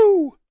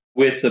 Woo!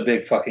 With the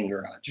big fucking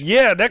garage.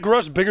 Yeah, that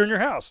garage is bigger than your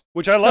house,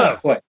 which I love.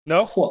 Not quite.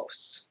 No?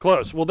 Close.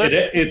 Well,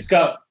 it's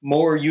got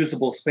more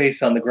usable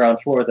space on the ground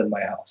floor than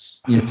my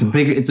house. Yeah,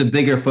 it's a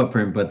bigger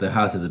footprint, but the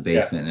house is a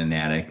basement and an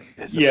attic.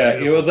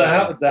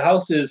 The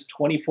house is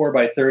 24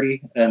 by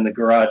 30 and the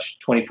garage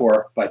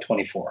 24 by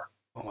 24.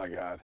 Oh my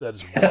God, that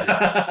is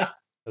wonderful.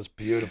 That's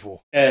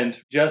beautiful.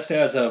 And just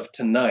as of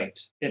tonight,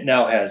 it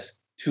now has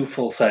 2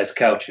 full-size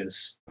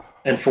couches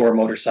and 4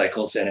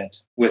 motorcycles in it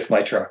with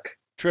my truck.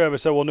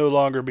 Travis, I will no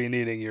longer be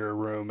needing your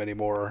room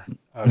anymore.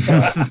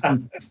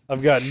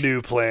 I've got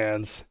new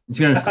plans. He's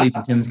going to sleep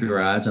in Tim's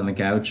garage on the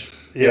couch.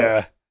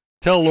 Yeah.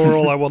 Tell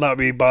Laurel I will not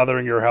be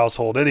bothering your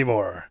household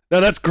anymore.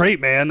 No, that's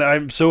great, man.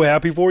 I'm so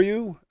happy for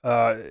you.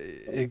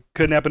 It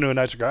couldn't happen to a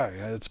nicer guy.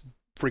 It's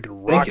freaking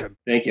rocking.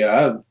 Thank you.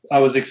 I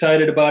was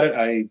excited about it.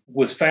 I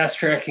was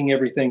fast-tracking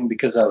everything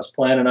because I was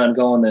planning on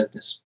going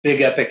this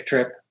big epic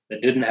trip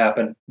that didn't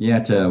happen. Yeah,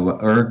 to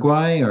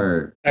Uruguay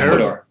or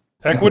Ecuador?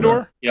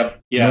 Yep.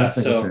 Yeah.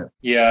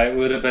 It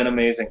would have been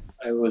amazing.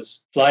 I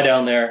was fly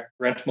down there,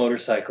 rent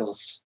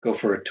motorcycles, go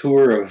for a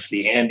tour of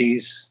the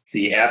Andes,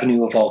 the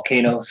Avenue of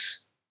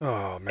Volcanoes.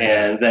 Oh,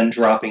 man. And then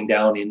dropping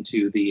down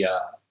into the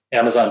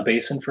Amazon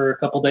basin for a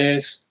couple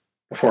days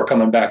before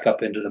coming back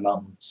up into the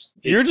mountains.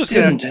 You're just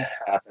going to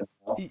happen.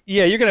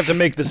 Yeah, you're going to have to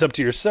make this up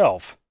to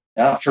yourself.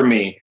 Not for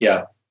me.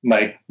 Yeah.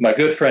 My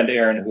good friend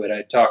Aaron, who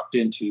I talked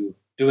into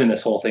doing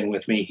this whole thing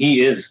with me,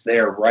 he is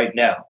there right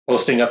now,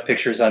 posting up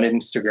pictures on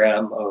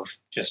Instagram of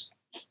just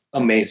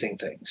amazing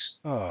things.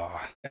 Oh.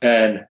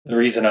 And the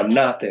reason I'm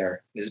not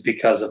there is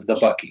because of the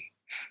Bucky.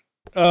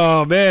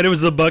 Oh, man, it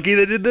was the Bucky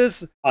that did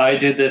this? I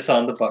did this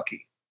on the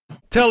Bucky.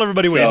 Tell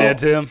everybody what you did,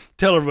 Tim.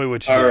 Tell everybody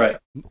what you did. All right.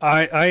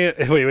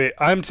 Wait.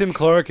 I'm Tim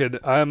Clark, and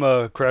I'm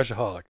a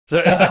crashaholic.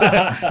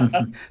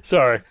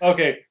 Sorry.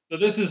 Okay, so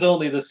this is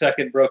only the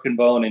second broken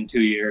bone in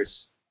 2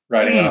 years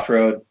riding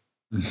off-road.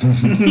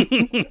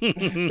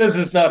 This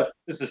is not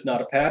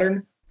a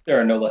pattern. There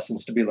are no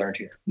lessons to be learned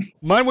here.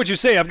 Mind what you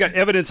say. I've got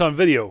evidence on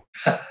video.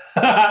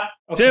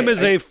 Tim is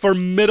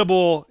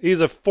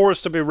he's a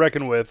force to be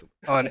reckoned with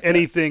on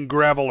anything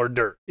gravel or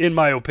dirt, in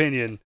my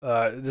opinion.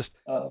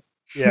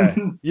 Yeah,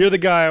 you're the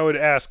guy I would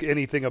ask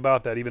anything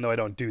about that, even though I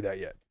don't do that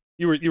yet.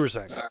 You were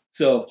saying.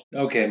 So,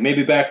 okay,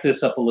 maybe back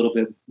this up a little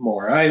bit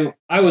more.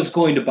 I was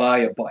going to buy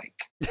a bike.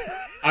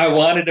 I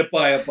wanted to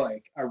buy a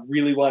bike. I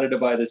really wanted to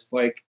buy this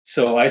bike.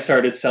 So I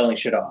started selling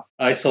shit off.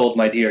 I sold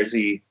my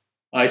DRZ.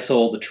 I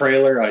sold the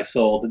trailer. I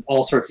sold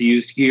all sorts of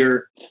used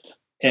gear.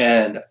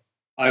 And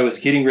I was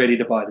getting ready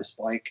to buy this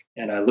bike.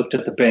 And I looked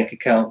at the bank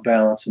account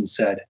balance and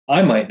said,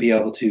 I might be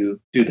able to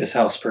do this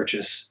house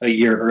purchase a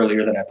year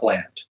earlier than I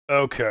planned.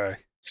 Okay.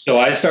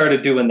 So I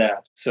started doing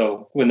that.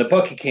 So when the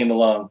Bucky came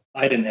along,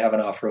 I didn't have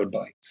an off-road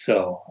bike.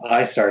 So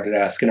I started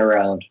asking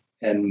around.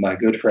 and my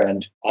good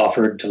friend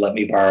offered to let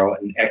me borrow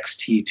an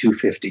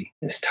XT250,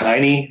 this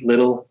tiny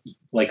little,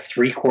 like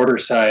 3/4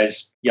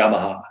 size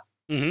Yamaha.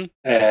 Mm-hmm.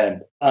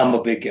 And I'm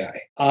a big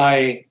guy.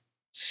 I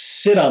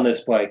sit on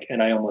this bike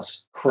and I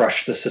almost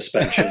crush the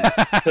suspension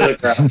to the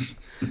ground.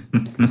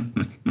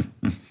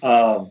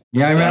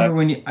 Yeah, I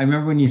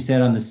remember when you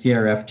sat on the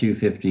CRF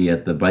 250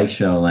 at the bike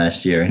show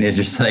last year, and it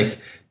just like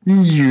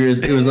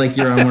it was like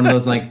you're on one of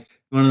those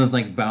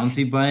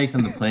bouncy bikes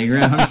on the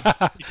playground.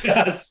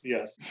 Yes.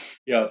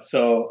 Yeah.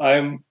 So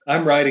I'm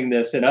riding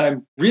this, and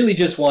I'm really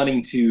just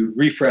wanting to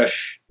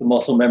refresh the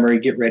muscle memory,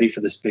 get ready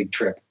for this big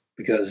trip,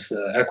 because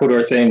the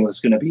Ecuador thing was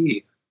going to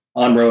be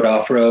on-road,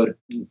 off-road.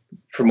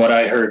 From what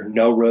I heard,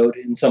 no road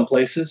in some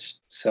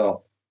places.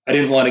 So I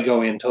didn't want to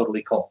go in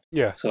totally cold.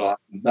 Yeah. So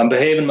I'm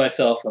behaving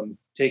myself. I'm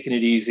taking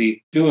it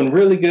easy, doing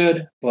really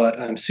good, but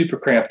I'm super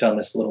cramped on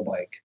this little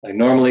bike. Like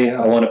normally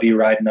I want to be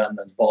riding on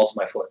the balls of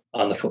my foot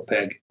on the foot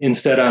peg.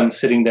 Instead, I'm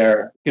sitting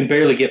there, can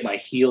barely get my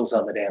heels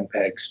on the damn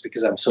pegs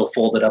because I'm so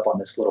folded up on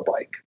this little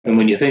bike. And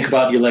when you think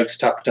about your legs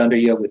tucked under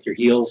you with your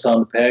heels on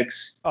the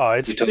pegs,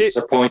 your toes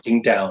are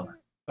pointing down.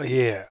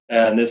 Yeah.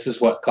 And this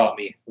is what caught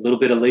me. A little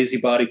bit of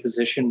lazy body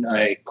position.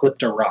 I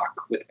clipped a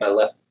rock with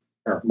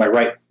my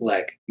right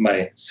leg.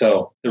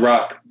 So the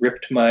rock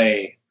ripped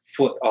my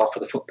foot off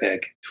of the foot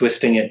peg,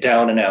 twisting it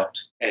down and out,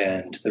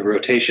 and the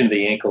rotation of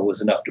the ankle was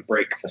enough to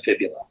break the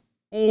fibula.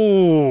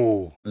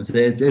 Ooh.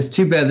 It's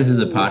too bad this is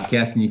a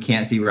podcast and you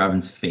can't see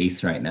Robin's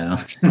face right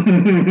now.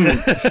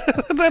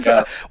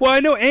 Well, I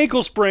know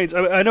ankle sprains.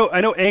 I know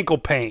ankle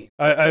pain.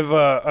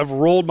 I've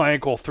rolled my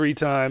ankle 3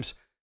 times.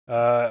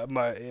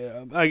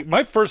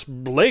 My first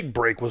leg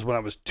break was when I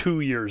was 2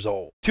 years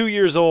old. 2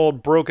 years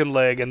old, broken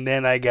leg, and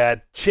then I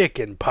got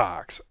chicken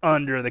pox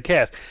under the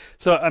cast.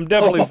 So I'm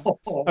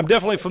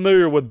definitely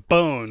familiar with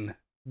bone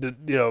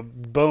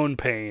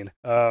pain.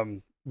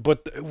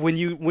 But when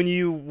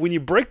you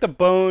break the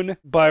bone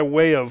by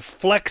way of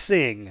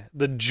flexing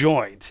the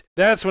joint,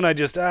 that's when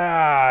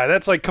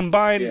that's like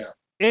combined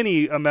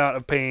any amount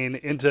of pain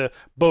into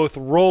both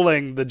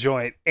rolling the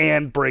joint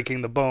and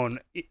breaking the bone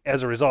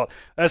as a result.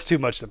 That's too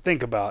much to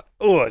think about.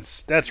 Oh,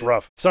 that's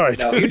rough. Sorry,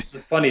 now, dude. Here's the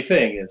funny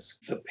thing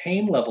is the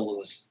pain level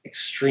was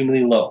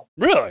extremely low.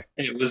 Really?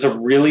 It was a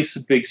really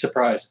big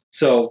surprise.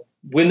 So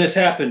when this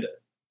happened,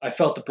 I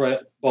felt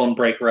the bone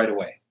break right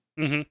away.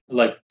 Mm-hmm.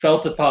 Like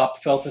felt a pop,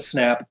 felt a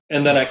snap,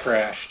 and then I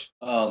crashed.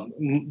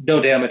 No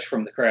damage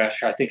from the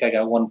crash. I think I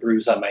got one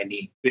bruise on my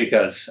knee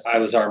because I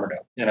was armored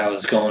up and I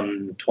was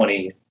going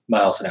 20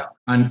 miles an hour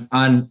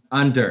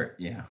on dirt.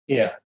 Yeah.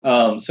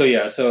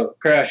 So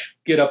crash,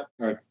 get up,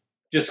 or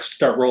just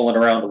start rolling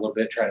around a little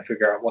bit, trying to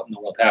figure out what in the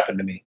world happened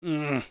to me.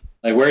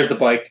 Like, where's the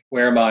bike?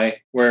 Where am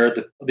I? Where are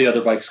the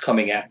other bikes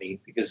coming at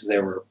me? Because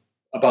there were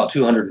about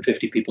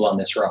 250 people on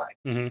this ride.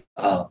 Mm-hmm.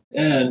 I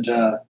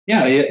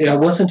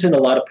wasn't in a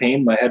lot of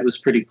pain. My head was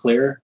pretty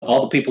clear.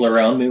 All the people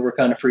around me were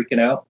kind of freaking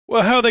out.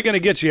 Well, how are they going to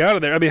get you out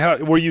of there? I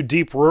mean, were you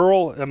deep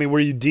rural? I mean,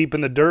 were you deep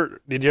in the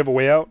dirt? Did you have a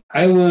way out?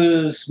 I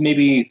was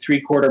maybe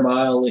 3/4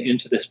 mile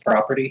into this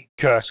property.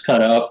 Okay. It's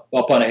kind of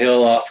up on a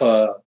hill it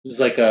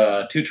was like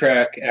a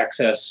 2-track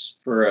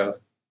access for a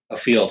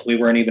field. We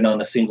weren't even on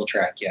the single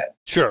track yet.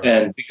 Sure.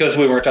 And because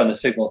we weren't on the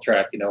single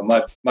track,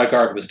 my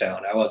guard was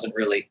down. I wasn't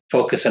really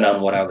focusing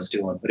on what I was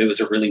doing, but it was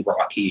a really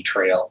rocky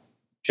trail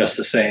just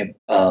the same.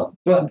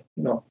 But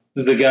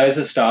the guys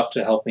that stopped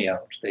to help me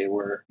out, they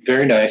were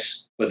very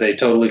nice, but they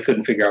totally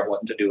couldn't figure out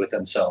what to do with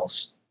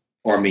themselves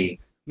or me.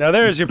 Now,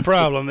 there's your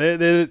problem.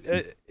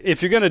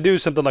 If you're going to do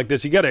something like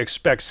this, you got to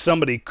expect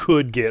somebody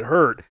could get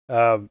hurt.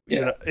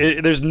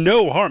 There's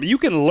no harm. You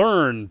can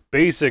learn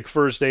basic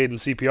first aid and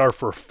CPR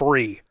for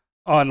free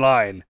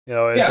online.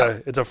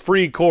 It's a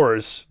free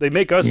course. They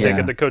make us take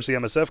it to coach the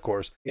MSF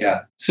course.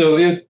 Yeah. So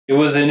it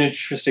was an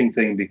interesting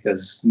thing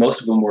because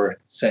most of them were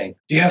saying,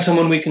 "Do you have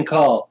someone we can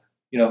call?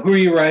 Who are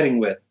you riding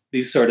with?"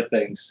 These sort of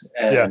things.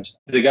 And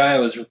the guy I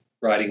was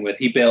riding with,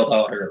 he bailed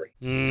out early.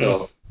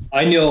 So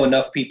I know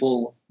enough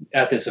people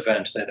at this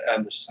event that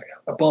I'm just like,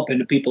 I bump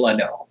into people I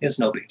know. It's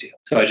no big deal.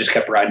 So I just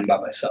kept riding by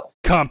myself.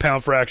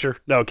 Compound fracture.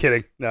 No,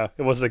 kidding. No,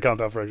 it wasn't a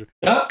compound fracture.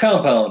 Not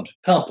compound.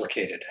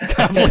 Complicated.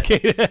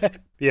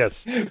 Complicated.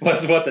 Yes.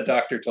 Was what the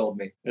doctor told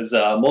me. Is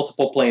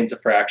multiple planes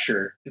of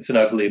fracture. It's an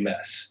ugly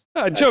mess.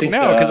 I joke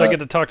now because I get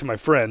to talk to my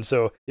friend.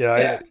 So,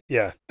 yeah.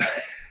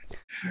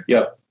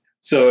 Yep.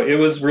 So it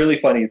was really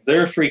funny.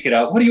 They're freaking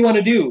out. What do you want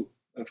to do?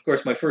 Of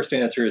course, my first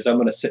answer is I'm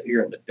going to sit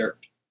here in the dirt.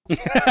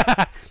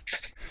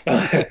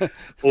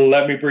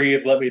 Let me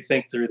breathe. Let me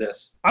think through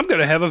this. I'm going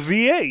to have a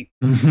VA.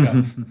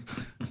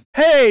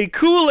 Hey,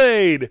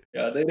 Kool-Aid.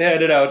 Yeah, they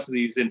handed out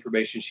these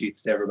information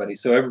sheets to everybody.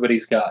 So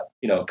everybody's got,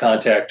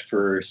 contact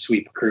for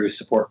sweep crew,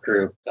 support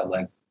crew. So I'm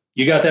like,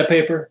 you got that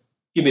paper?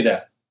 Give me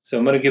that. So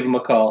I'm going to give them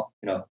a call,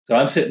 So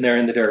I'm sitting there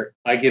in the dirt.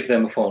 I give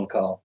them a phone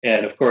call.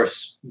 And, of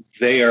course,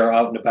 they are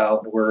out and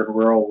about. We're in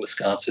rural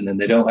Wisconsin, and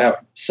they don't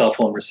have cell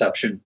phone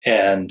reception.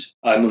 And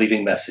I'm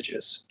leaving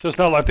messages. So it's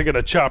not like they're going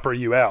to chopper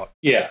you out.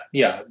 Yeah.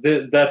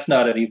 That's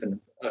not even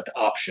an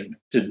option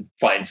to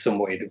find some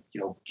way to,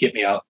 get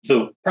me out.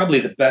 Probably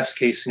the best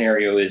case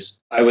scenario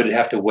is I would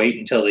have to wait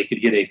until they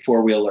could get a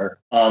 4-wheeler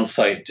on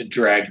site to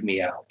drag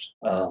me out.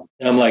 And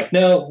I'm like,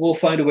 no, we'll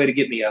find a way to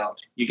get me out.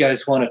 You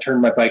guys want to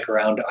turn my bike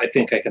around? I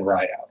think I can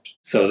ride out.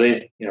 So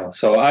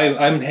so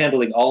I'm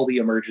handling all the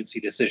emergency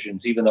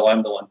decisions, even though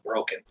I'm the one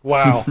broken.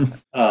 Wow.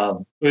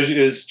 Which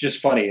is just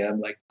funny. I'm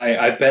like,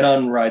 I've been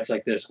on rides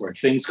like this where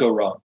things go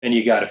wrong and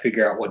you got to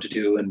figure out what to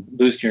do, and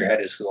losing your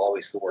head is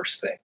always the worst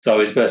thing. It's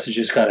always best to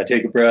just kind of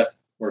take a breath,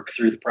 work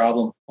through the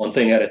problem one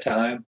thing at a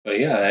time. But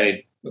yeah,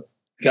 I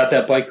got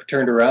that bike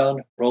turned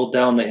around, rolled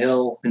down the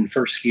hill in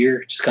first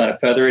gear, just kind of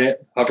feathering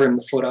it, hovering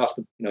the foot off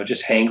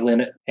just hanging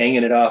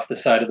it off the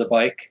side of the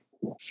bike.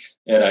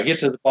 And I get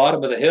to the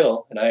bottom of the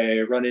hill and I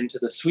run into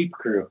the sweep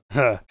crew.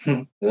 Huh.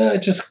 And I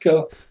just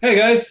go, hey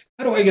guys,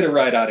 how do I get a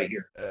ride out of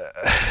here?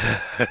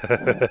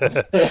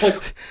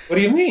 Like, what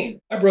do you mean?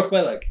 I broke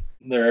my leg.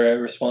 And their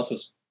response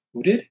was,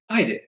 who did?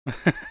 I did.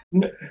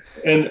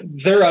 And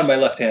they're on my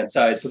left-hand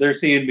side, so they're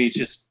seeing me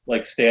just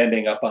like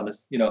standing up on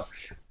this,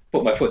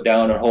 put my foot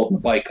down and holding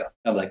the bike up.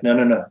 I'm like, no,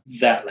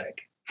 that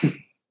leg.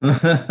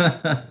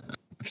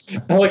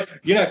 I'm like,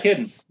 you're not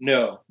kidding.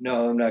 No,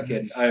 I'm not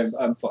kidding.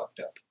 I'm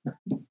fucked up.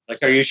 Like,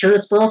 are you sure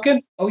it's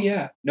broken? Oh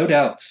yeah, no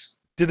doubts.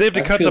 Did they have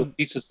to I cut feel the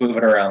pieces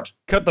moving around?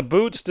 cut the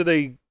boots? Did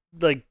they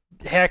like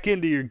hack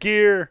into your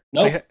gear?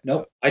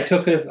 Nope. I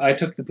took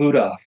the boot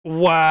off.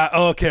 Wow.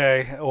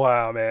 Okay.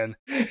 Wow, man.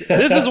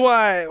 This is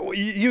why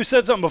you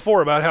said something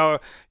before about how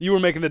you were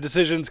making the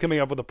decisions, coming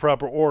up with a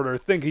proper order,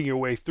 thinking your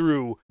way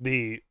through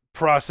the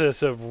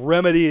process of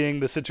remedying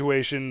the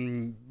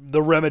situation,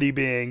 the remedy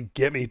being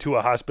get me to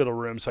a hospital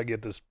room so I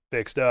get this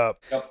fixed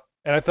up. Yep.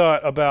 And I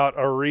thought about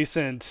a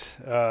recent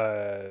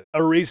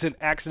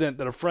accident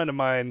that a friend of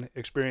mine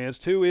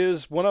experienced, who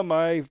is one of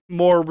my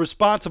more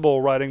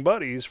responsible riding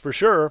buddies for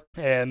sure.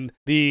 And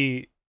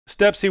the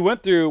steps he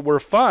went through were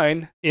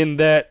fine in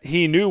that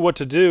he knew what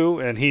to do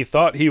and he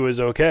thought he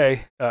was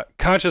okay.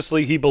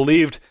 Consciously, he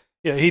believed,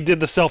 he did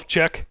the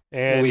self-check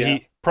and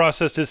he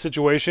processed his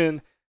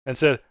situation and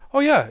said, oh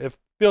yeah, it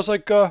feels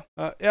like,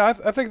 I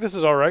think this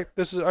is all right.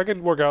 I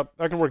can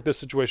work this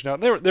situation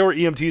out. There were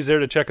EMTs there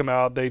to check him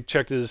out. They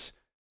checked his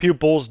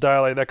pupils,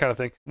 dilate, that kind of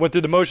thing. Went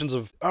through the motions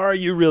of, are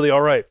you really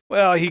all right?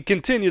 Well, he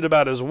continued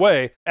about his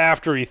way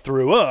after he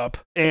threw up.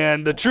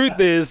 And the truth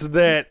is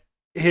that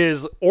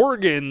his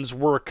organs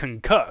were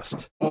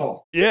concussed.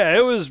 Oh. Yeah,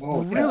 it was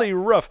really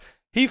rough.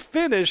 He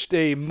finished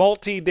a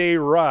multi-day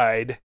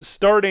ride,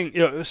 starting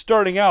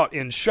out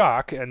in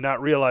shock and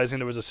not realizing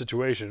there was a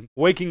situation,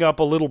 waking up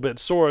a little bit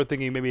sore,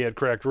 thinking maybe he had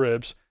cracked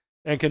ribs,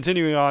 and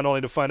continuing on only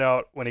to find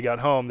out when he got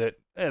home that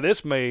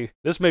this may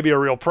be a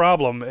real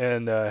problem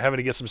and having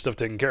to get some stuff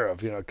taken care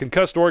of.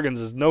 Concussed organs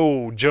is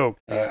no joke.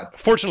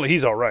 Fortunately,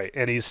 he's all right,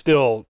 and he's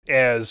still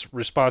as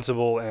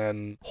responsible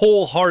and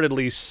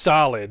wholeheartedly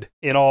solid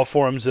in all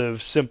forms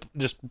of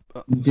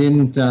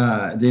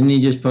Didn't he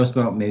just post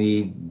about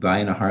maybe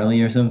buying a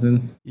Harley or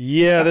something?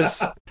 Yeah,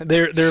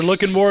 they're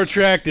looking more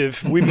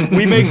attractive.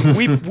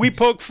 We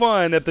poke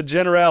fun at the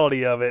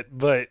generality of it,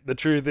 but the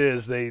truth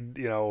is they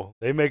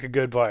make a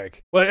good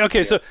bike. Well,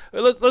 okay, so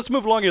let's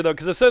move along here though,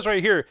 because it says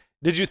right here,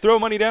 did you throw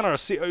money down on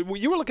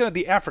you were looking at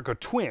the Africa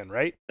Twin,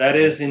 right? That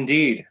is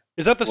indeed.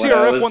 Is that the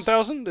CRF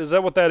 1000? Is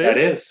that what that is? That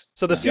is.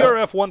 So the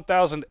CRF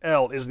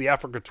 1000L is the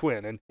Africa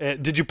Twin,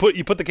 and did you put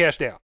the cash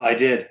down? I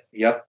did.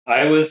 Yep.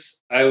 I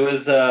was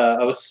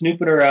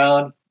snooping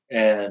around,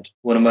 and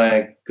one of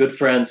my good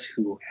friends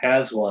who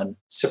has one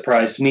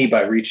surprised me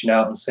by reaching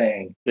out and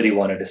saying that he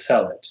wanted to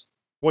sell it.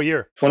 What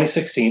year?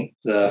 2016,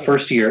 the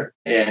first year,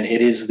 and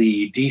it is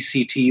the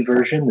DCT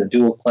version, the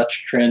dual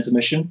clutch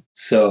transmission.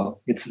 So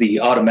it's the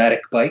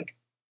automatic bike,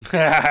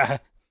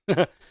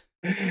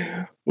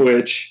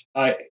 which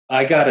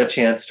I got a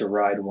chance to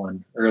ride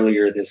one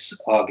earlier this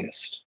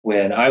August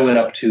when I went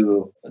up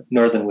to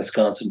northern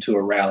Wisconsin to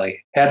a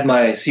rally. Had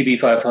my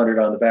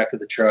CB500 on the back of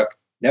the truck.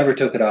 Never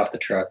took it off the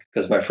truck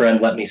because my friend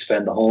let me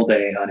spend the whole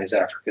day on his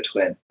Africa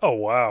Twin. Oh,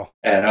 wow.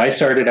 And I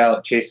started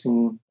out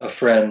chasing a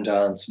friend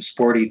on some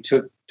sporty,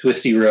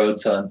 twisty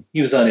roads.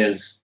 He was on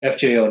his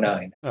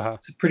FJ09. Uh-huh.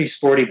 It's a pretty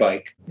sporty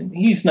bike. And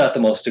he's not the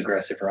most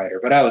aggressive rider,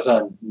 but I was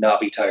on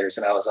knobby tires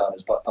and I was on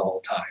his butt the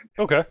whole time.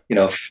 Okay.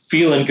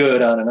 Feeling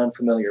good on an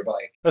unfamiliar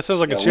bike. That sounds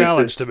like a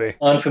challenge to me.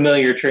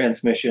 Unfamiliar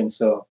transmission.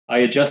 So I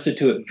adjusted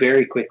to it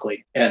very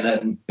quickly. And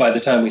then by the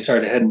time we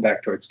started heading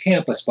back towards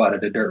camp, I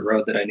spotted a dirt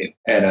road that I knew.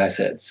 And I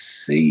said,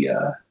 see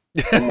ya.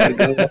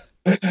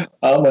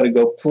 I'm going to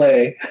go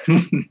play.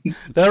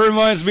 That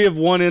reminds me of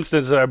one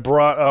instance that I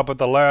brought up at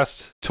the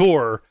last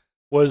tour,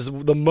 was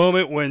the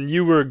moment when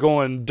you were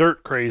going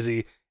dirt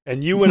crazy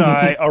and you and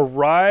I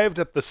arrived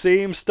at the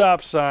same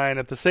stop sign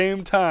at the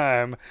same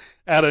time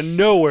out of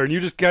nowhere, and you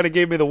just kind of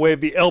gave me the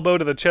wave, the elbow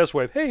to the chest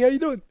wave. Hey, how you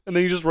doing? And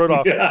then you just rode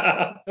off.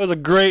 Yeah. That was a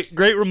great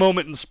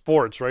moment in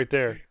sports right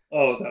there.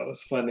 Oh, that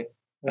was funny.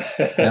 I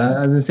was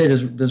going to say,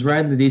 does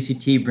riding the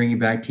DCT bring you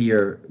back to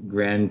your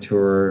Grand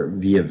Tour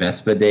via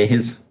Vespa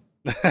days?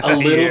 A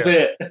little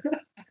bit.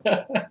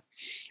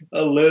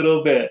 A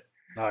little bit.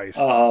 Nice.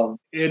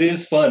 It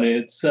is fun.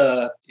 It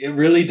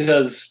really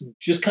does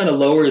just kind of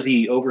lower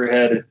the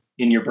overhead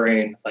in your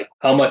brain, like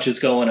how much is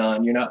going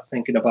on. You're not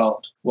thinking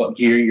about what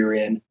gear you're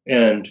in.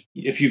 And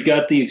if you've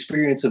got the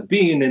experience of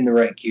being in the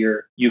right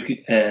gear,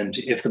 and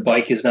if the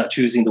bike is not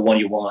choosing the one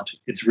you want,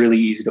 it's really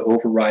easy to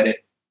override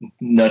it,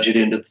 nudge it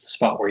into the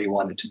spot where you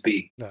want it to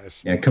be.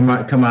 Nice. Yeah, coming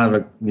out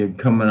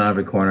of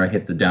a corner,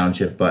 hit the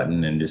downshift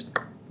button and just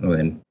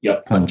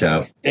punch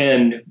out.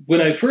 And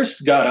when I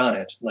first got on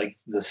it, like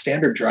the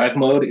standard drive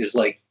mode is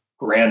like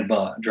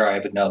grandma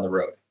driving down the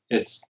road.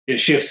 It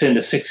shifts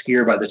into 6th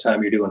gear by the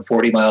time you're doing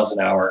 40 miles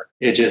an hour.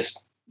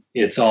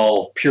 It's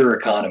all pure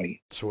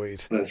economy.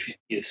 Sweet. But if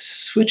you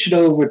switch it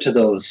over to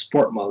those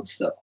sport modes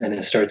though, and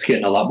it starts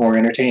getting a lot more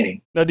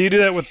entertaining. Now, do you do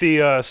that with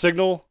the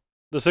signal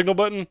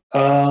button?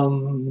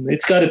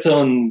 It's got its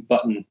own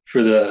button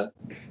for the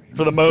modes.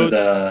 For the modes.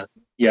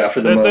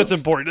 That's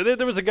important.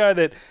 There was a guy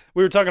that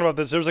we were talking about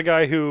this. There was a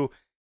guy who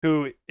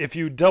if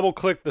you double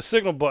click the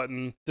signal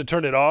button to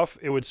turn it off,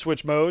 it would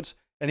switch modes.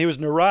 And he was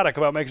neurotic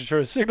about making sure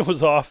his signal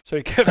was off, so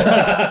he kept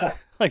on,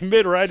 like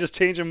mid-ride just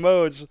changing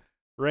modes,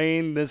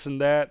 rain, this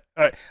and that.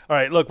 All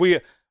right. Look,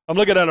 I'm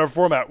looking at our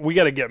format. We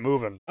got to get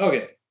moving.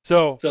 Okay.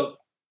 So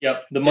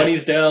yep, the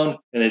money's down,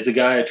 and it's a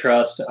guy I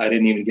trust. I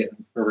didn't even get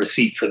a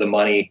receipt for the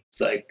money.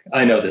 It's like,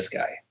 I know this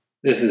guy.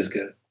 This is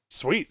good.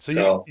 Sweet.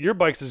 So your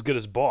bike's as good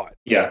as bought.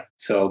 Yeah.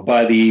 So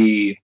by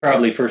the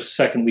probably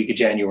second week of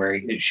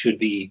January, it should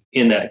be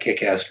in that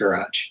kick-ass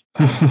garage.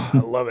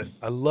 I love it.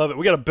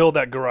 We got to build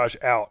that garage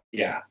out.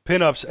 Yeah.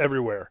 Pinups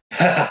everywhere.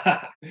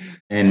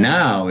 And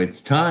now it's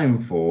time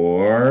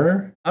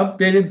for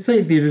updated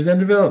site features and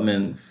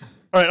developments.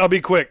 All right, I'll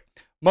be quick.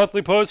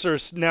 Monthly posts are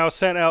now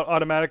sent out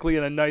automatically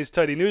in a nice,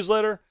 tidy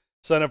newsletter.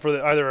 Sign up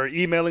for either our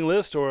emailing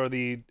list or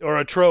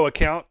a Tro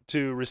account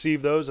to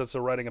receive those. That's a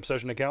Riding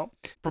Obsession account.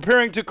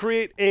 Preparing to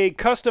create a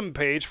custom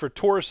page for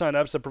tour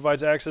signups that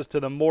provides access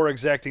to the more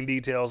exacting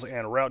details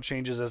and route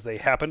changes as they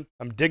happen.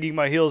 I'm digging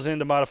my heels in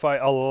to modify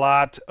a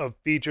lot of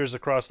features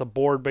across the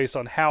board based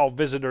on how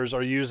visitors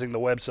are using the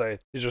website.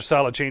 These are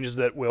solid changes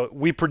that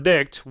we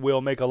predict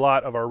will make a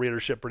lot of our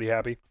readership pretty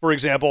happy. For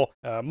example,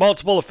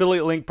 multiple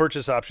affiliate link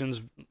purchase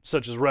options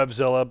such as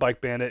RevZilla,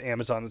 Bike Bandit,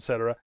 Amazon,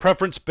 etc.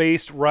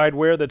 Preference-based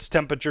rideware that's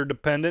temperature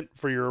dependent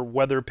for your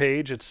weather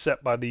page. It's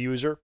set by the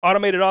user.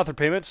 Automated author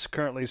payments,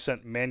 currently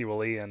sent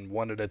manually and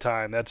one at a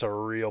time. That's a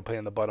real pain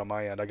in the butt on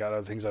my end. I got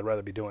other things I'd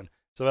rather be doing.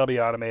 So that'll be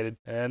automated.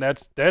 And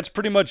that's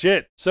pretty much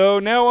it. So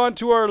now on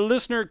to our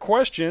listener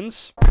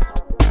questions.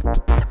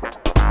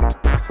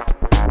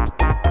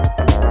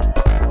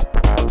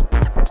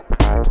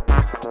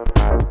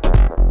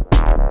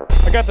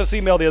 I got this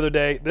email the other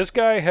day. This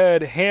guy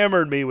had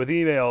hammered me with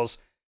emails.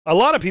 A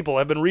lot of people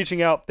have been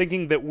reaching out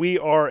thinking that we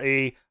are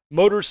a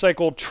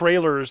motorcycle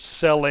trailers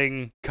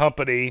selling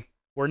company.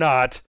 We're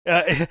not.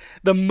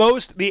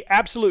 The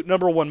absolute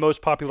number one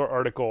most popular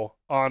article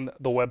on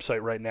the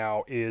website right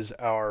now is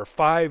our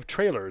 5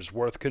 trailers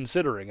worth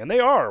considering. And they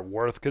are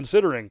worth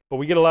considering. But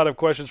we get a lot of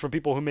questions from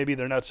people who maybe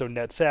they're not so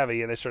net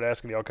savvy, and they start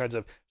asking me all kinds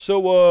of, so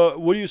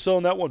what are you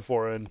selling that one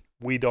for? And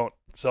we don't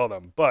sell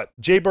them. But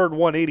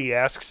Jaybird180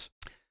 asks,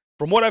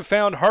 from what I've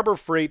found, Harbor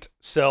Freight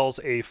sells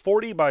a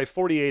 40 by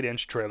 48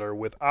 inch trailer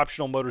with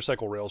optional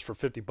motorcycle rails for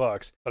 $50,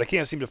 but I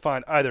can't seem to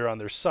find either on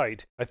their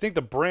site. I think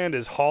the brand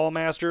is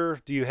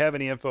Haulmaster. Do you have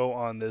any info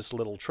on this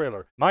little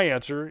trailer? My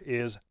answer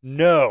is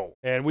no.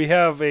 And we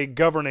have a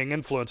governing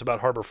influence about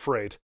Harbor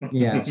Freight.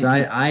 Yeah, so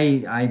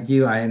I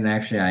do.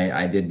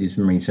 I did do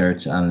some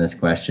research on this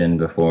question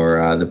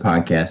before the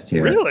podcast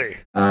here. Really?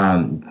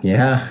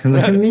 Yeah,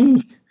 look at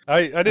me.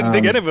 I didn't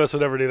think any of us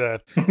would ever do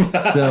that.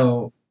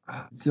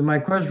 So my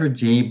question for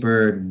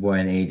Jaybird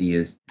 180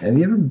 is: have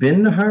you ever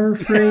been to Harbor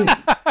Freight?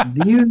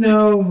 Do you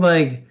know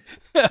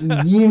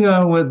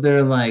what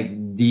their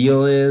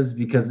deal is?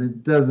 Because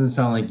it doesn't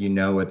sound like you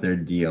know what their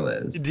deal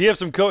is. Do you have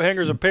some coat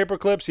hangers and paper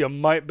clips? You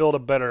might build a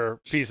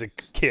better piece of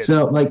kit.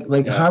 So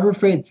Harbor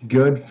Freight's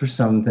good for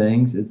some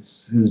things.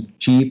 It's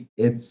cheap.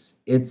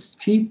 It's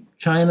cheap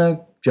China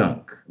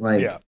junk.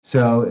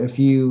 So if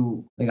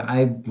you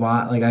I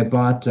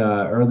bought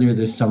earlier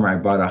this summer, I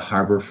bought a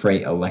Harbor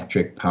Freight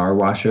electric power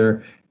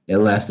washer. It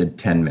lasted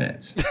 10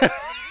 minutes.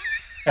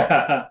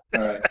 All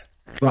right.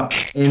 But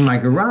in my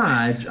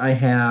garage, I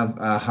have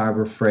a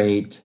Harbor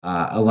Freight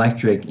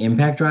electric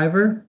impact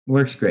driver.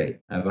 Works great.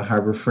 I have a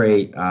Harbor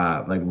Freight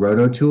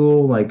roto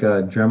tool, like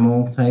a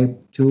Dremel type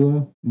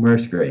tool.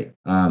 Works great.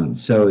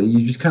 So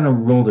you just kind of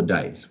roll the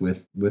dice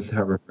with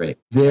Harbor Freight.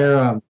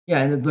 They're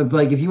and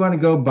if you want to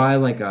go buy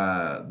like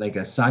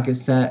a socket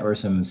set or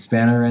some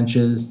spanner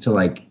wrenches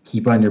to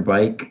keep on your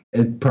bike,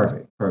 it's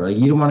perfect.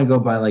 You don't want to go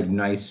buy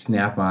nice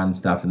snap-on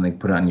stuff and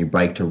put it on your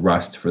bike to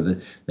rust for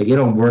the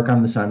it'll work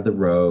on the side of the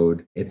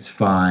road. It's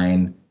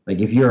fine.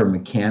 If you're a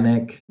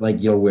mechanic,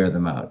 you'll wear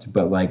them out.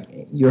 But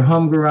your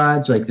home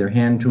garage, their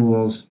hand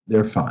tools,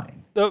 they're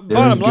fine. The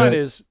bottom line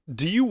is,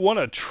 do you want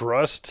to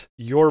trust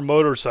your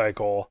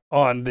motorcycle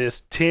on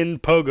this tin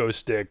pogo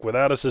stick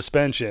without a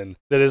suspension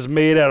that is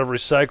made out of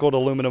recycled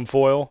aluminum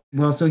foil?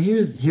 Well, so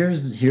here's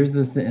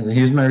the thing.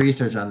 Here's my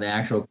research on the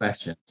actual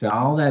question. So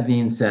all that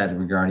being said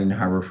regarding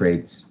Harbor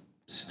Freight's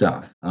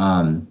stuff,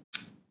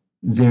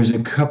 there's a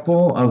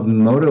couple of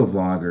moto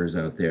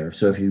vloggers out there.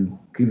 So if you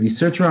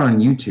search around on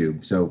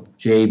YouTube, so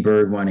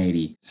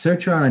JBird180,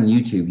 search around on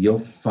YouTube, you'll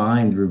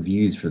find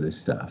reviews for this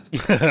stuff.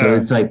 So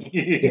it's like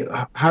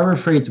Harbor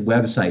Freight's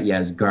website,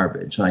 is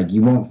garbage. Like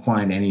you won't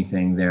find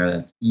anything there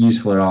that's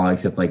useful at all,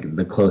 except like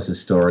the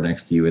closest store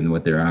next to you and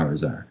what their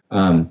hours are.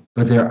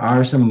 But there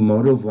are some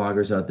moto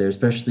vloggers out there,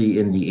 especially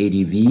in the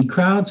ADV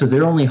crowd. So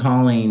they're only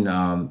hauling,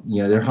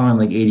 they're hauling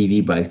like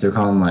ADV bikes. They're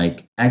hauling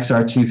like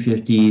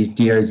XR250s,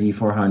 DRZ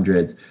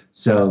 400s.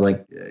 So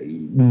like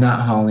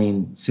not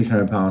hauling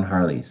 600-pound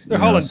Harleys. They're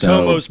hauling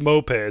Tomos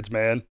mopeds,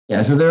 man.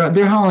 Yeah, so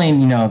they're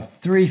hauling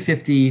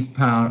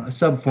 350-pound,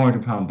 sub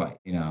 400-pound bike.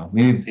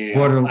 Maybe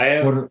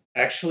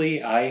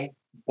I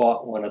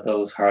bought one of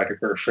those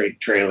Harbor Freight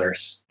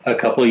trailers a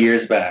couple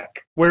years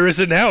back. Where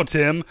is it now,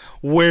 Tim?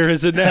 Where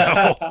is it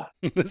now?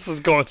 This is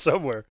going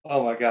somewhere.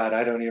 Oh my God,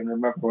 I don't even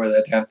remember where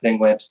that damn thing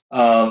went.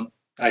 I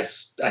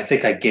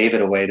think I gave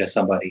it away to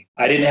somebody.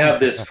 I didn't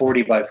have this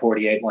 40 by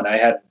 48 one. I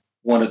had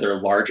one of their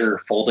larger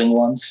folding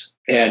ones.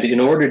 And in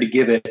order to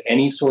give it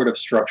any sort of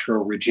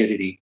structural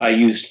rigidity, I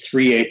used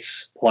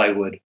 3/8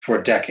 plywood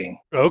for decking.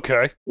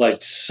 Okay.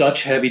 Like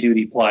such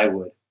heavy-duty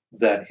plywood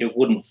that it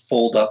wouldn't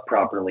fold up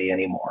properly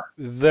anymore.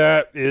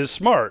 That is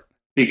smart.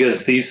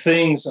 Because these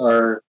things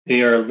are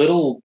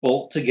little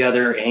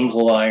bolt-together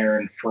angle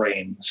iron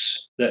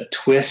frames that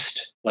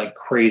twist like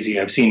crazy.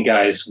 I've seen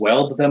guys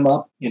weld them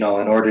up, in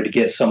order to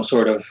get some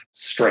sort of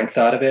strength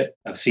out of it.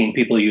 I've seen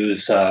people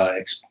use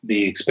the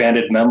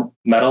expanded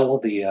metal,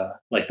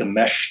 the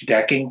mesh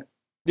decking.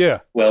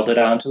 Yeah. Welded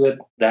onto it.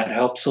 That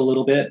helps a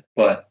little bit,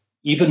 but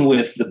even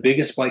with the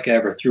biggest bike I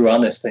ever threw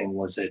on this thing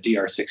was a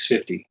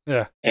DR650.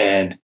 Yeah.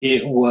 And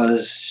it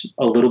was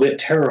a little bit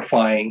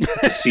terrifying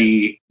to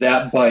see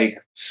that bike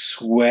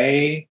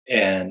sway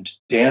and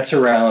dance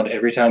around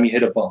every time you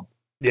hit a bump.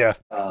 Yeah.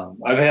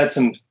 I've had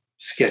some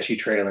sketchy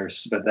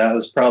trailers, but that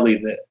was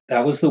probably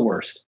that was the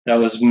worst. That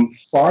was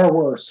far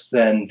worse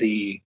than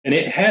and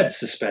it had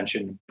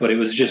suspension, but it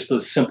was just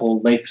the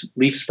simple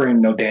leaf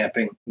spring, no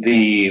damping.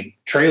 The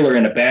trailer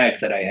in a bag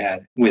that I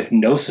had with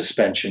no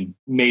suspension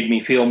made me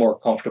feel more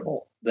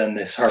comfortable than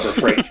this Harbor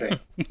Freight thing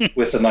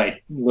with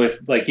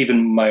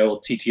even my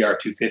old TTR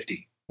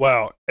 250.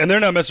 Wow. And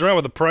they're not messing around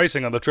with the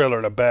pricing on the trailer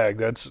in a bag.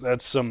 That's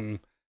some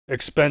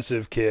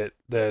expensive kit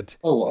that.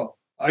 Oh, well.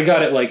 I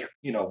got it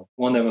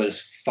one that was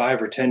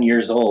 5 or 10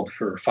 years old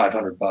for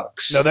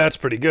 $500. Now that's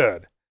pretty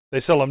good. They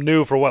sell them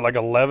new for what, like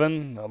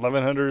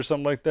 1,100 or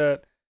something like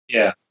that?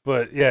 Yeah.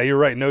 But yeah, you're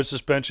right. No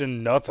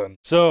suspension, nothing.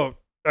 So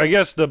I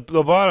guess the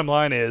bottom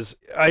line is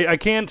I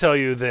can tell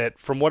you that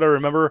from what I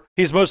remember,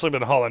 he's mostly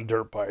been hauling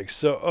dirt bikes.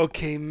 So,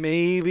 okay,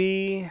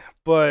 maybe.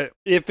 But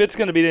if it's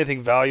going to be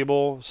anything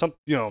valuable,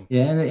 Yeah,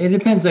 and it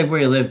depends where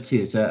you live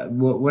too. So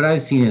what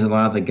I've seen is a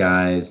lot of the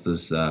guys,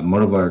 those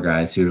motovlogger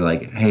guys who are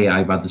like, hey,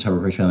 I bought this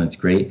Harbor Freight trailer, it's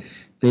great.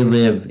 They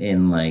live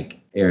in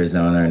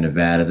Arizona or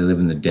Nevada. They live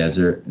in the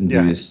desert and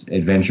do this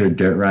adventure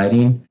dirt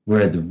riding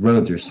where the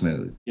roads are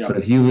smooth. Yep. But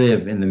if you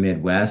live in the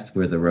Midwest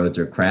where the roads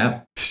are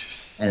crap,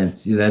 and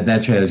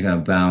that trailer's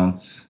going to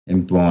bounce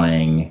and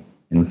boing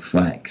and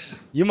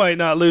flex. You might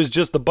not lose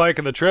just the bike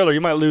and the trailer.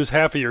 You might lose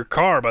half of your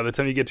car by the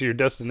time you get to your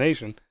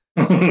destination.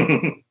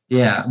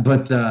 Yeah,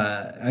 but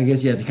I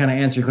guess, to kind of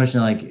answer your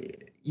question,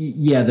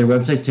 their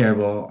website's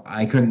terrible.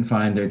 I couldn't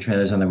find their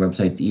trailers on their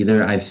website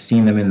either. I've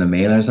seen them in the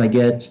mailers I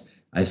get.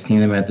 I've seen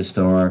them at the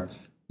store.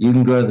 You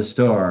can go to the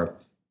store.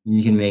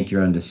 You can make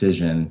your own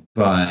decision,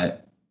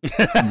 but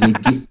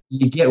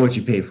you get what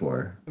you pay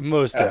for.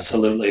 Most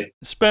absolutely. Definitely.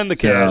 Spend the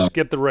cash,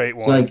 get the right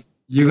one. So are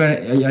you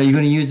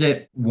gonna use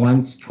it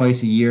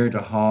twice a year to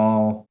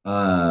haul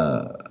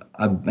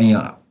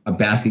a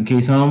basket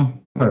case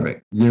home?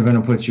 Perfect. You're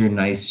gonna put your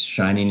nice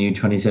shiny new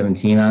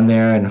 2017 on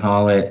there and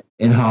haul it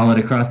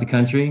across the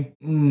country?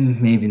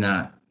 Maybe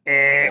not.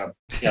 Yeah,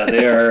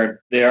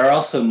 they are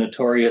also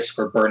notorious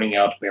for burning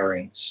out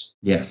bearings.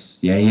 Yes.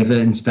 Yeah, you have to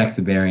inspect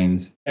the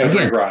bearings.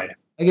 Every ride.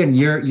 Again,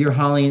 you're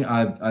hauling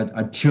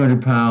a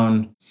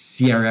 200-pound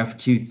CRF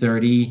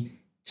 230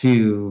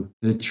 to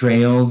the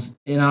trails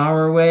an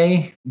hour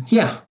away.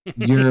 Yeah,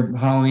 you're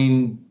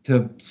hauling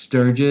to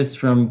Sturgis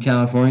from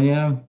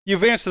California.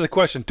 You've answered the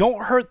question.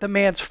 Don't hurt the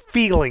man's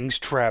feelings,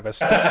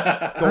 Travis.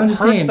 I'm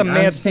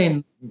just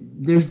saying.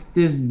 There's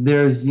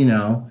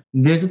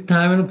a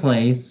time and a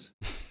place,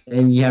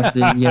 and you have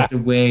to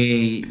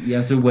weigh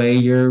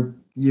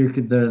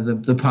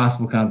the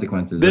possible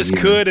consequences. This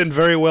could and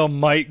very well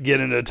might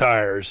get into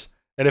tires.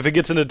 And if it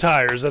gets into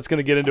tires, that's going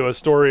to get into a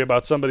story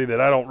about somebody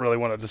that I don't really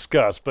want to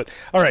discuss. But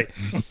all right.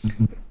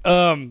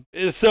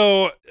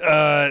 So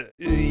that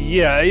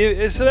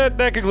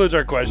concludes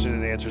our question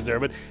and answers there.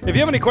 But if you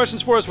have any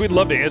questions for us, we'd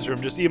love to answer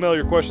them. Just email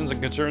your questions and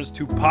concerns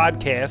to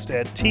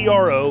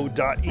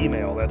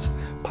podcast@tro.email. That's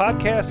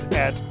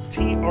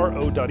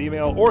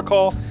podcast@tro.email, or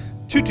call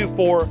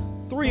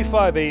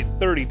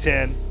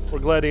 224-358-3010. We're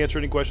glad to answer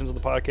any questions on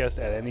the podcast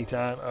at any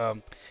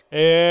time.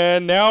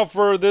 And now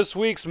for this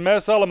week's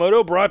Mess a la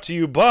Moto, brought to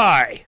you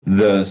by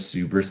the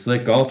super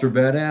slick, ultra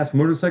badass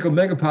motorcycle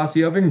mega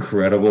posse of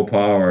incredible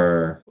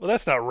power. Well,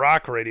 that's not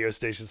rock radio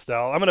station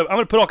style. I'm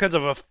gonna put all kinds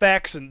of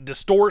effects and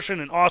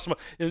distortion and awesome,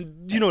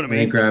 and you know what I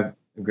mean. Grab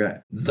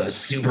the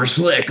super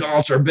slick,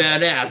 ultra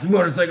badass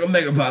motorcycle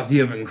mega posse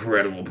of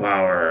incredible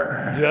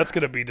power. Dude, that's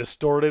gonna be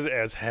distorted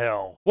as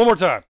hell. One more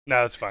time.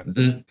 No, that's fine.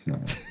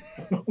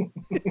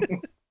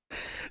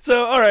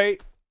 So, all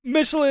right.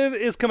 Michelin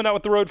is coming out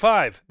with the Road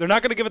 5. They're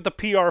not going to give it the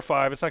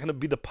PR5. It's not going to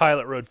be the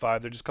Pilot Road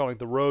 5. They're just calling it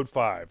the Road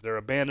 5. They're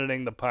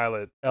abandoning the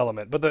Pilot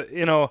element. But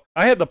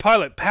I had the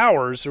Pilot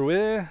Powers, or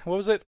what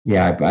was it?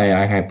 Yeah,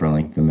 I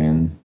hyperlinked them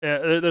in.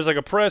 There's like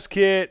a press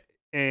kit,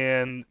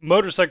 and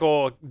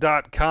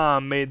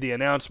motorcycle.com made the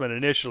announcement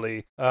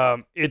initially.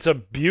 It's a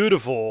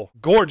beautiful,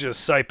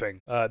 gorgeous Siping.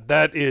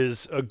 That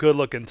is a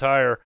good-looking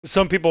tire.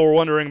 Some people were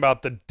wondering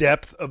about the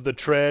depth of the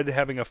tread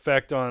having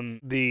effect on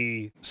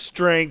the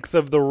strength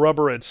of the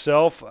rubber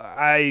itself.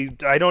 I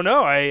don't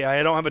know.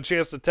 I don't have a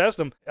chance to test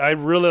them. I'd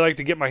really like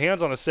to get my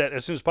hands on a set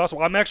as soon as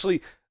possible. The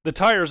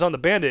tires on the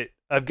Bandit,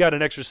 I've got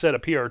an extra set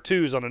of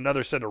PR2s on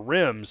another set of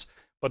rims.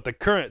 But the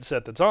current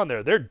set that's on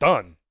there, they're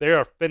done. They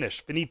are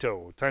finished.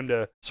 Finito. Time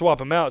to swap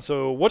them out.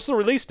 So what's the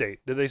release date?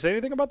 Did they say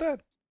anything about that?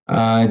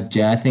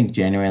 I think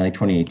January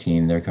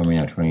 2018. They're coming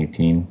out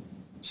 2018.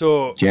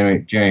 So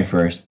January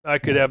 1st. I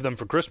could have them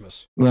for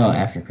Christmas. Well,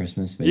 after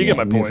Christmas, but you get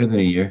my point. For the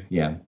new year,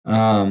 yeah.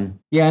 So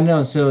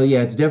yeah,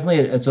 it's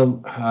definitely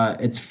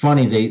it's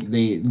funny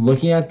they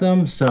looking at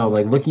them. So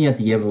like looking at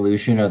the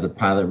evolution of the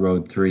Pilot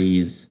Road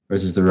 3s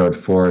versus the Road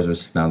 4s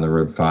versus now the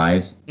Road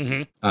 5s.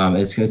 Mm-hmm.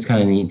 It's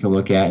kind of neat to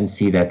look at and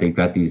see that they've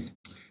got these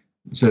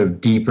sort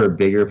of deeper,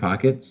 bigger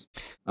pockets.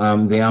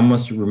 They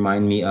almost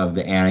remind me of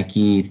the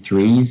Anarchy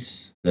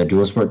 3s, the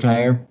dual sport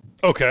tire.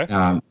 Okay.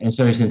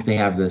 Especially since they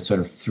have this sort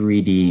of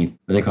 3D,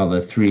 what they call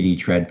the 3D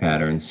tread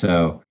pattern.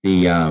 So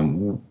the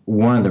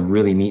one of the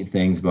really neat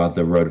things about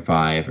the Road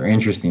 5, or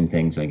interesting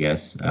things, I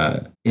guess,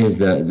 is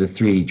the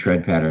 3D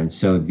tread pattern.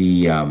 So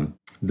the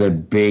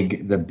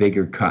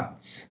bigger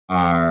cuts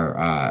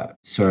are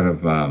sort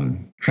of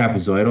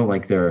trapezoidal,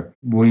 like they're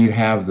where you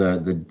have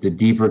the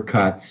deeper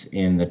cuts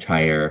in the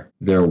tire.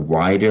 They're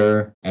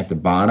wider at the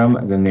bottom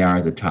than they are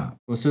at the top.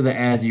 Well, so that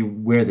as you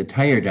wear the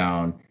tire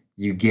down,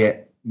 you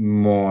get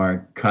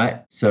more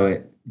cut, so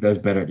it does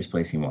better at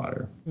displacing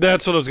water.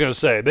 That's what I was going to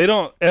say. They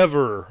don't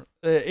ever,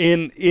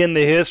 in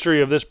the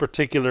history of this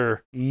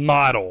particular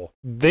model,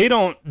 they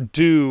don't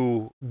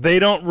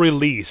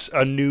release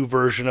a new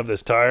version of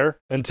this tire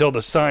until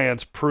the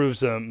science proves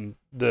to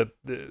them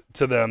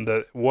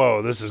that,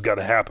 whoa, this has got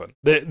to happen.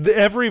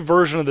 Every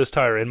version of this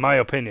tire, in my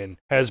opinion,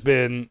 has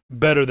been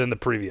better than the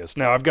previous.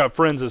 Now, I've got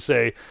friends that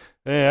say,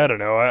 I don't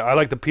know, I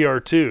like the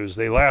PR2s.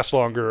 They last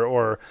longer,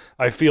 or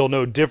I feel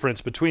no difference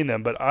between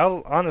them. But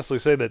I'll honestly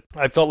say that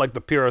I felt like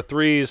the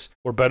PR3s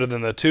were better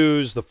than the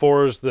 2s, the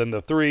 4s than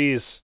the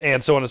 3s,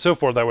 and so on and so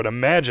forth. I would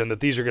imagine that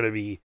these are going to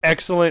be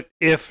excellent,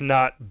 if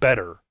not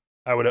better.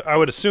 I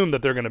would assume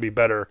that they're going to be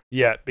better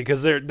yet,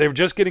 because they're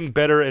just getting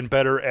better and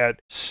better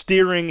at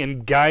steering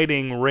and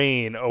guiding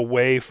rain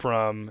away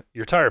from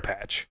your tire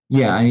patch.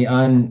 Yeah, I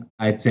mean,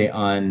 I'd say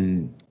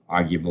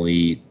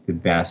arguably the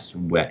best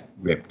wet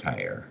rip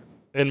tire.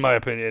 In my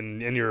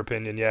opinion, in your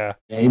opinion, yeah.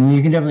 And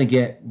you can definitely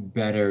get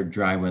better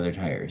dry weather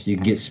tires. You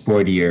can get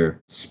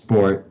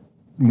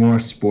more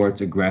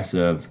sports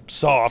aggressive,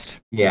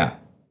 soft. Yeah,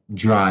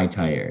 dry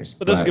tires.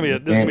 But this is gonna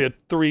be a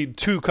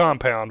 3-2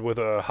 compound with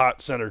a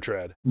hot center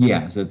tread.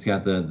 Yeah, so it's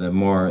got the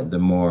more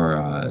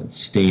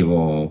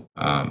stable,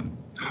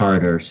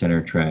 harder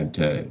center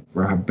tread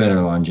for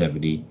better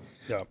longevity.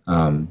 Yeah.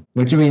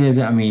 Which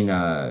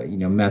Metzler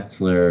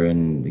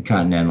and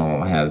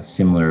Continental have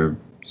similar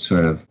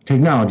sort of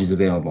technologies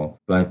available,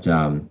 but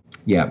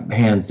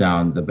hands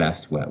down the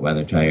best wet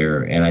weather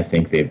tire, and I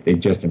think they've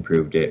just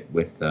improved it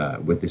with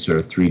the sort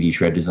of 3D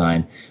tread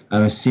design.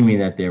 I'm assuming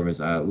that there was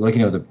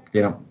looking at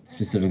they don't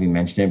specifically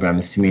mention it, but I'm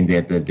assuming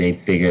that they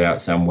figured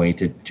out some way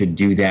to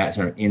do that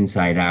sort of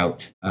inside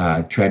out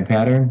tread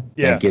pattern.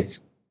 Yeah, that gets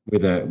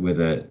with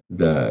the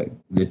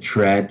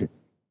tread.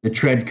 The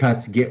tread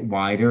cuts get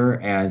wider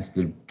as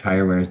the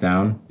tire wears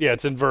down. Yeah,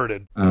 it's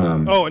inverted.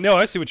 Oh no,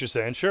 I see what you're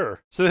saying. Sure.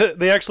 So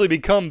they actually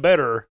become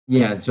better.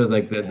 Yeah. So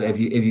like if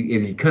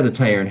you cut a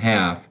tire in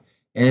half,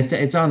 and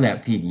it's on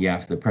that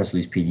PDF, the press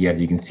release PDF,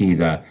 you can see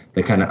the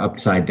kind of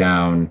upside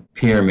down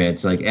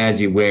pyramids. Like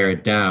as you wear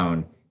it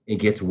down, it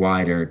gets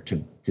wider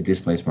to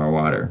displace more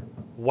water.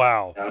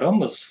 Wow. It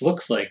almost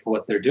looks like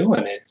what they're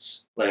doing.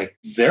 It's like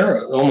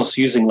they're almost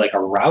using like a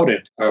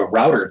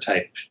router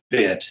type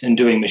bit and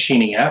doing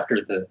machining after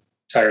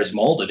tires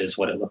molded is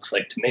what it looks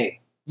like to me.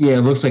 Yeah,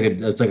 it looks like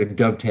it's like a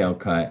dovetail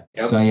cut.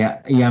 Yep. So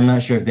yeah, I'm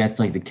not sure if that's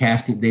like the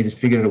casting. They just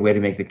figured out a way to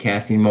make the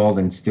casting mold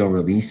and still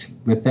release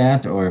with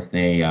that, or if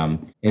they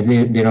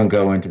don't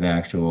go into the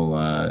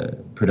actual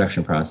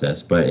production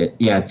process. But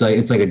it's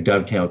like a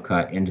dovetail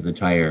cut into the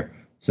tire,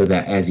 so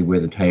that as you wear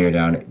the tire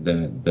down,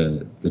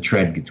 the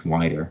tread gets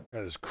wider.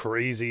 That is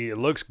crazy. It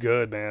looks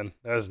good, man.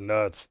 That's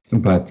nuts.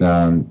 But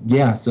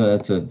yeah, so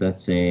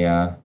that's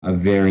a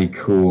very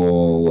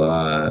cool.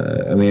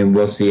 I mean,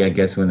 we'll see. I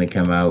guess when they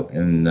come out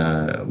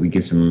and we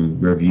get some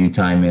review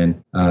time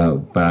in.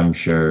 But I'm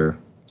sure,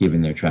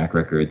 given their track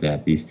record,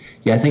 that these.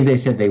 Yeah, I think they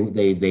said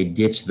they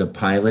ditched the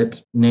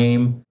Pilot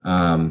name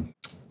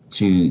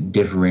to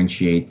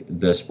differentiate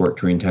the sport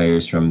touring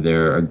tires from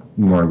their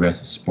more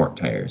aggressive sport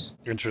tires.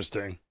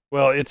 Interesting.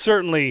 Well,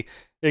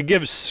 it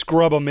gives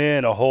scrub 'em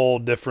in a whole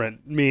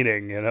different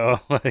meaning,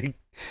 like,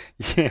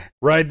 yeah,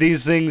 ride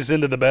these things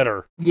into the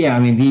better. Yeah, I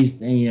mean,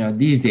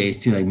 these days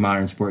too, like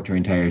modern sport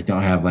touring tires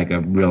don't have like a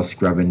real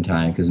scrubbing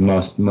time because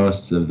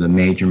most of the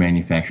major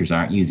manufacturers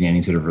aren't using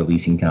any sort of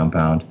releasing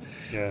compound.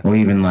 Yeah. Or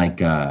even like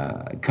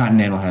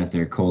Continental has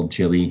their cold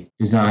chili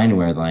design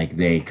where like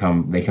they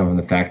come from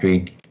the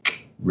factory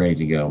ready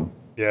to go.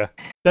 Yeah.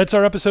 That's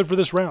our episode for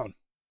this round.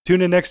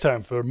 Tune in next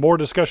time for more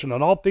discussion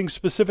on all things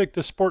specific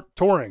to sport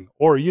touring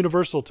or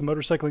universal to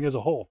motorcycling as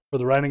a whole. For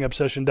the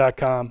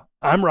ridingobsession.com,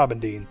 I'm Robin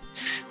Dean.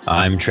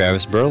 I'm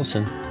Travis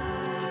Burleson.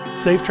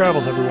 Safe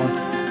travels,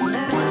 everyone.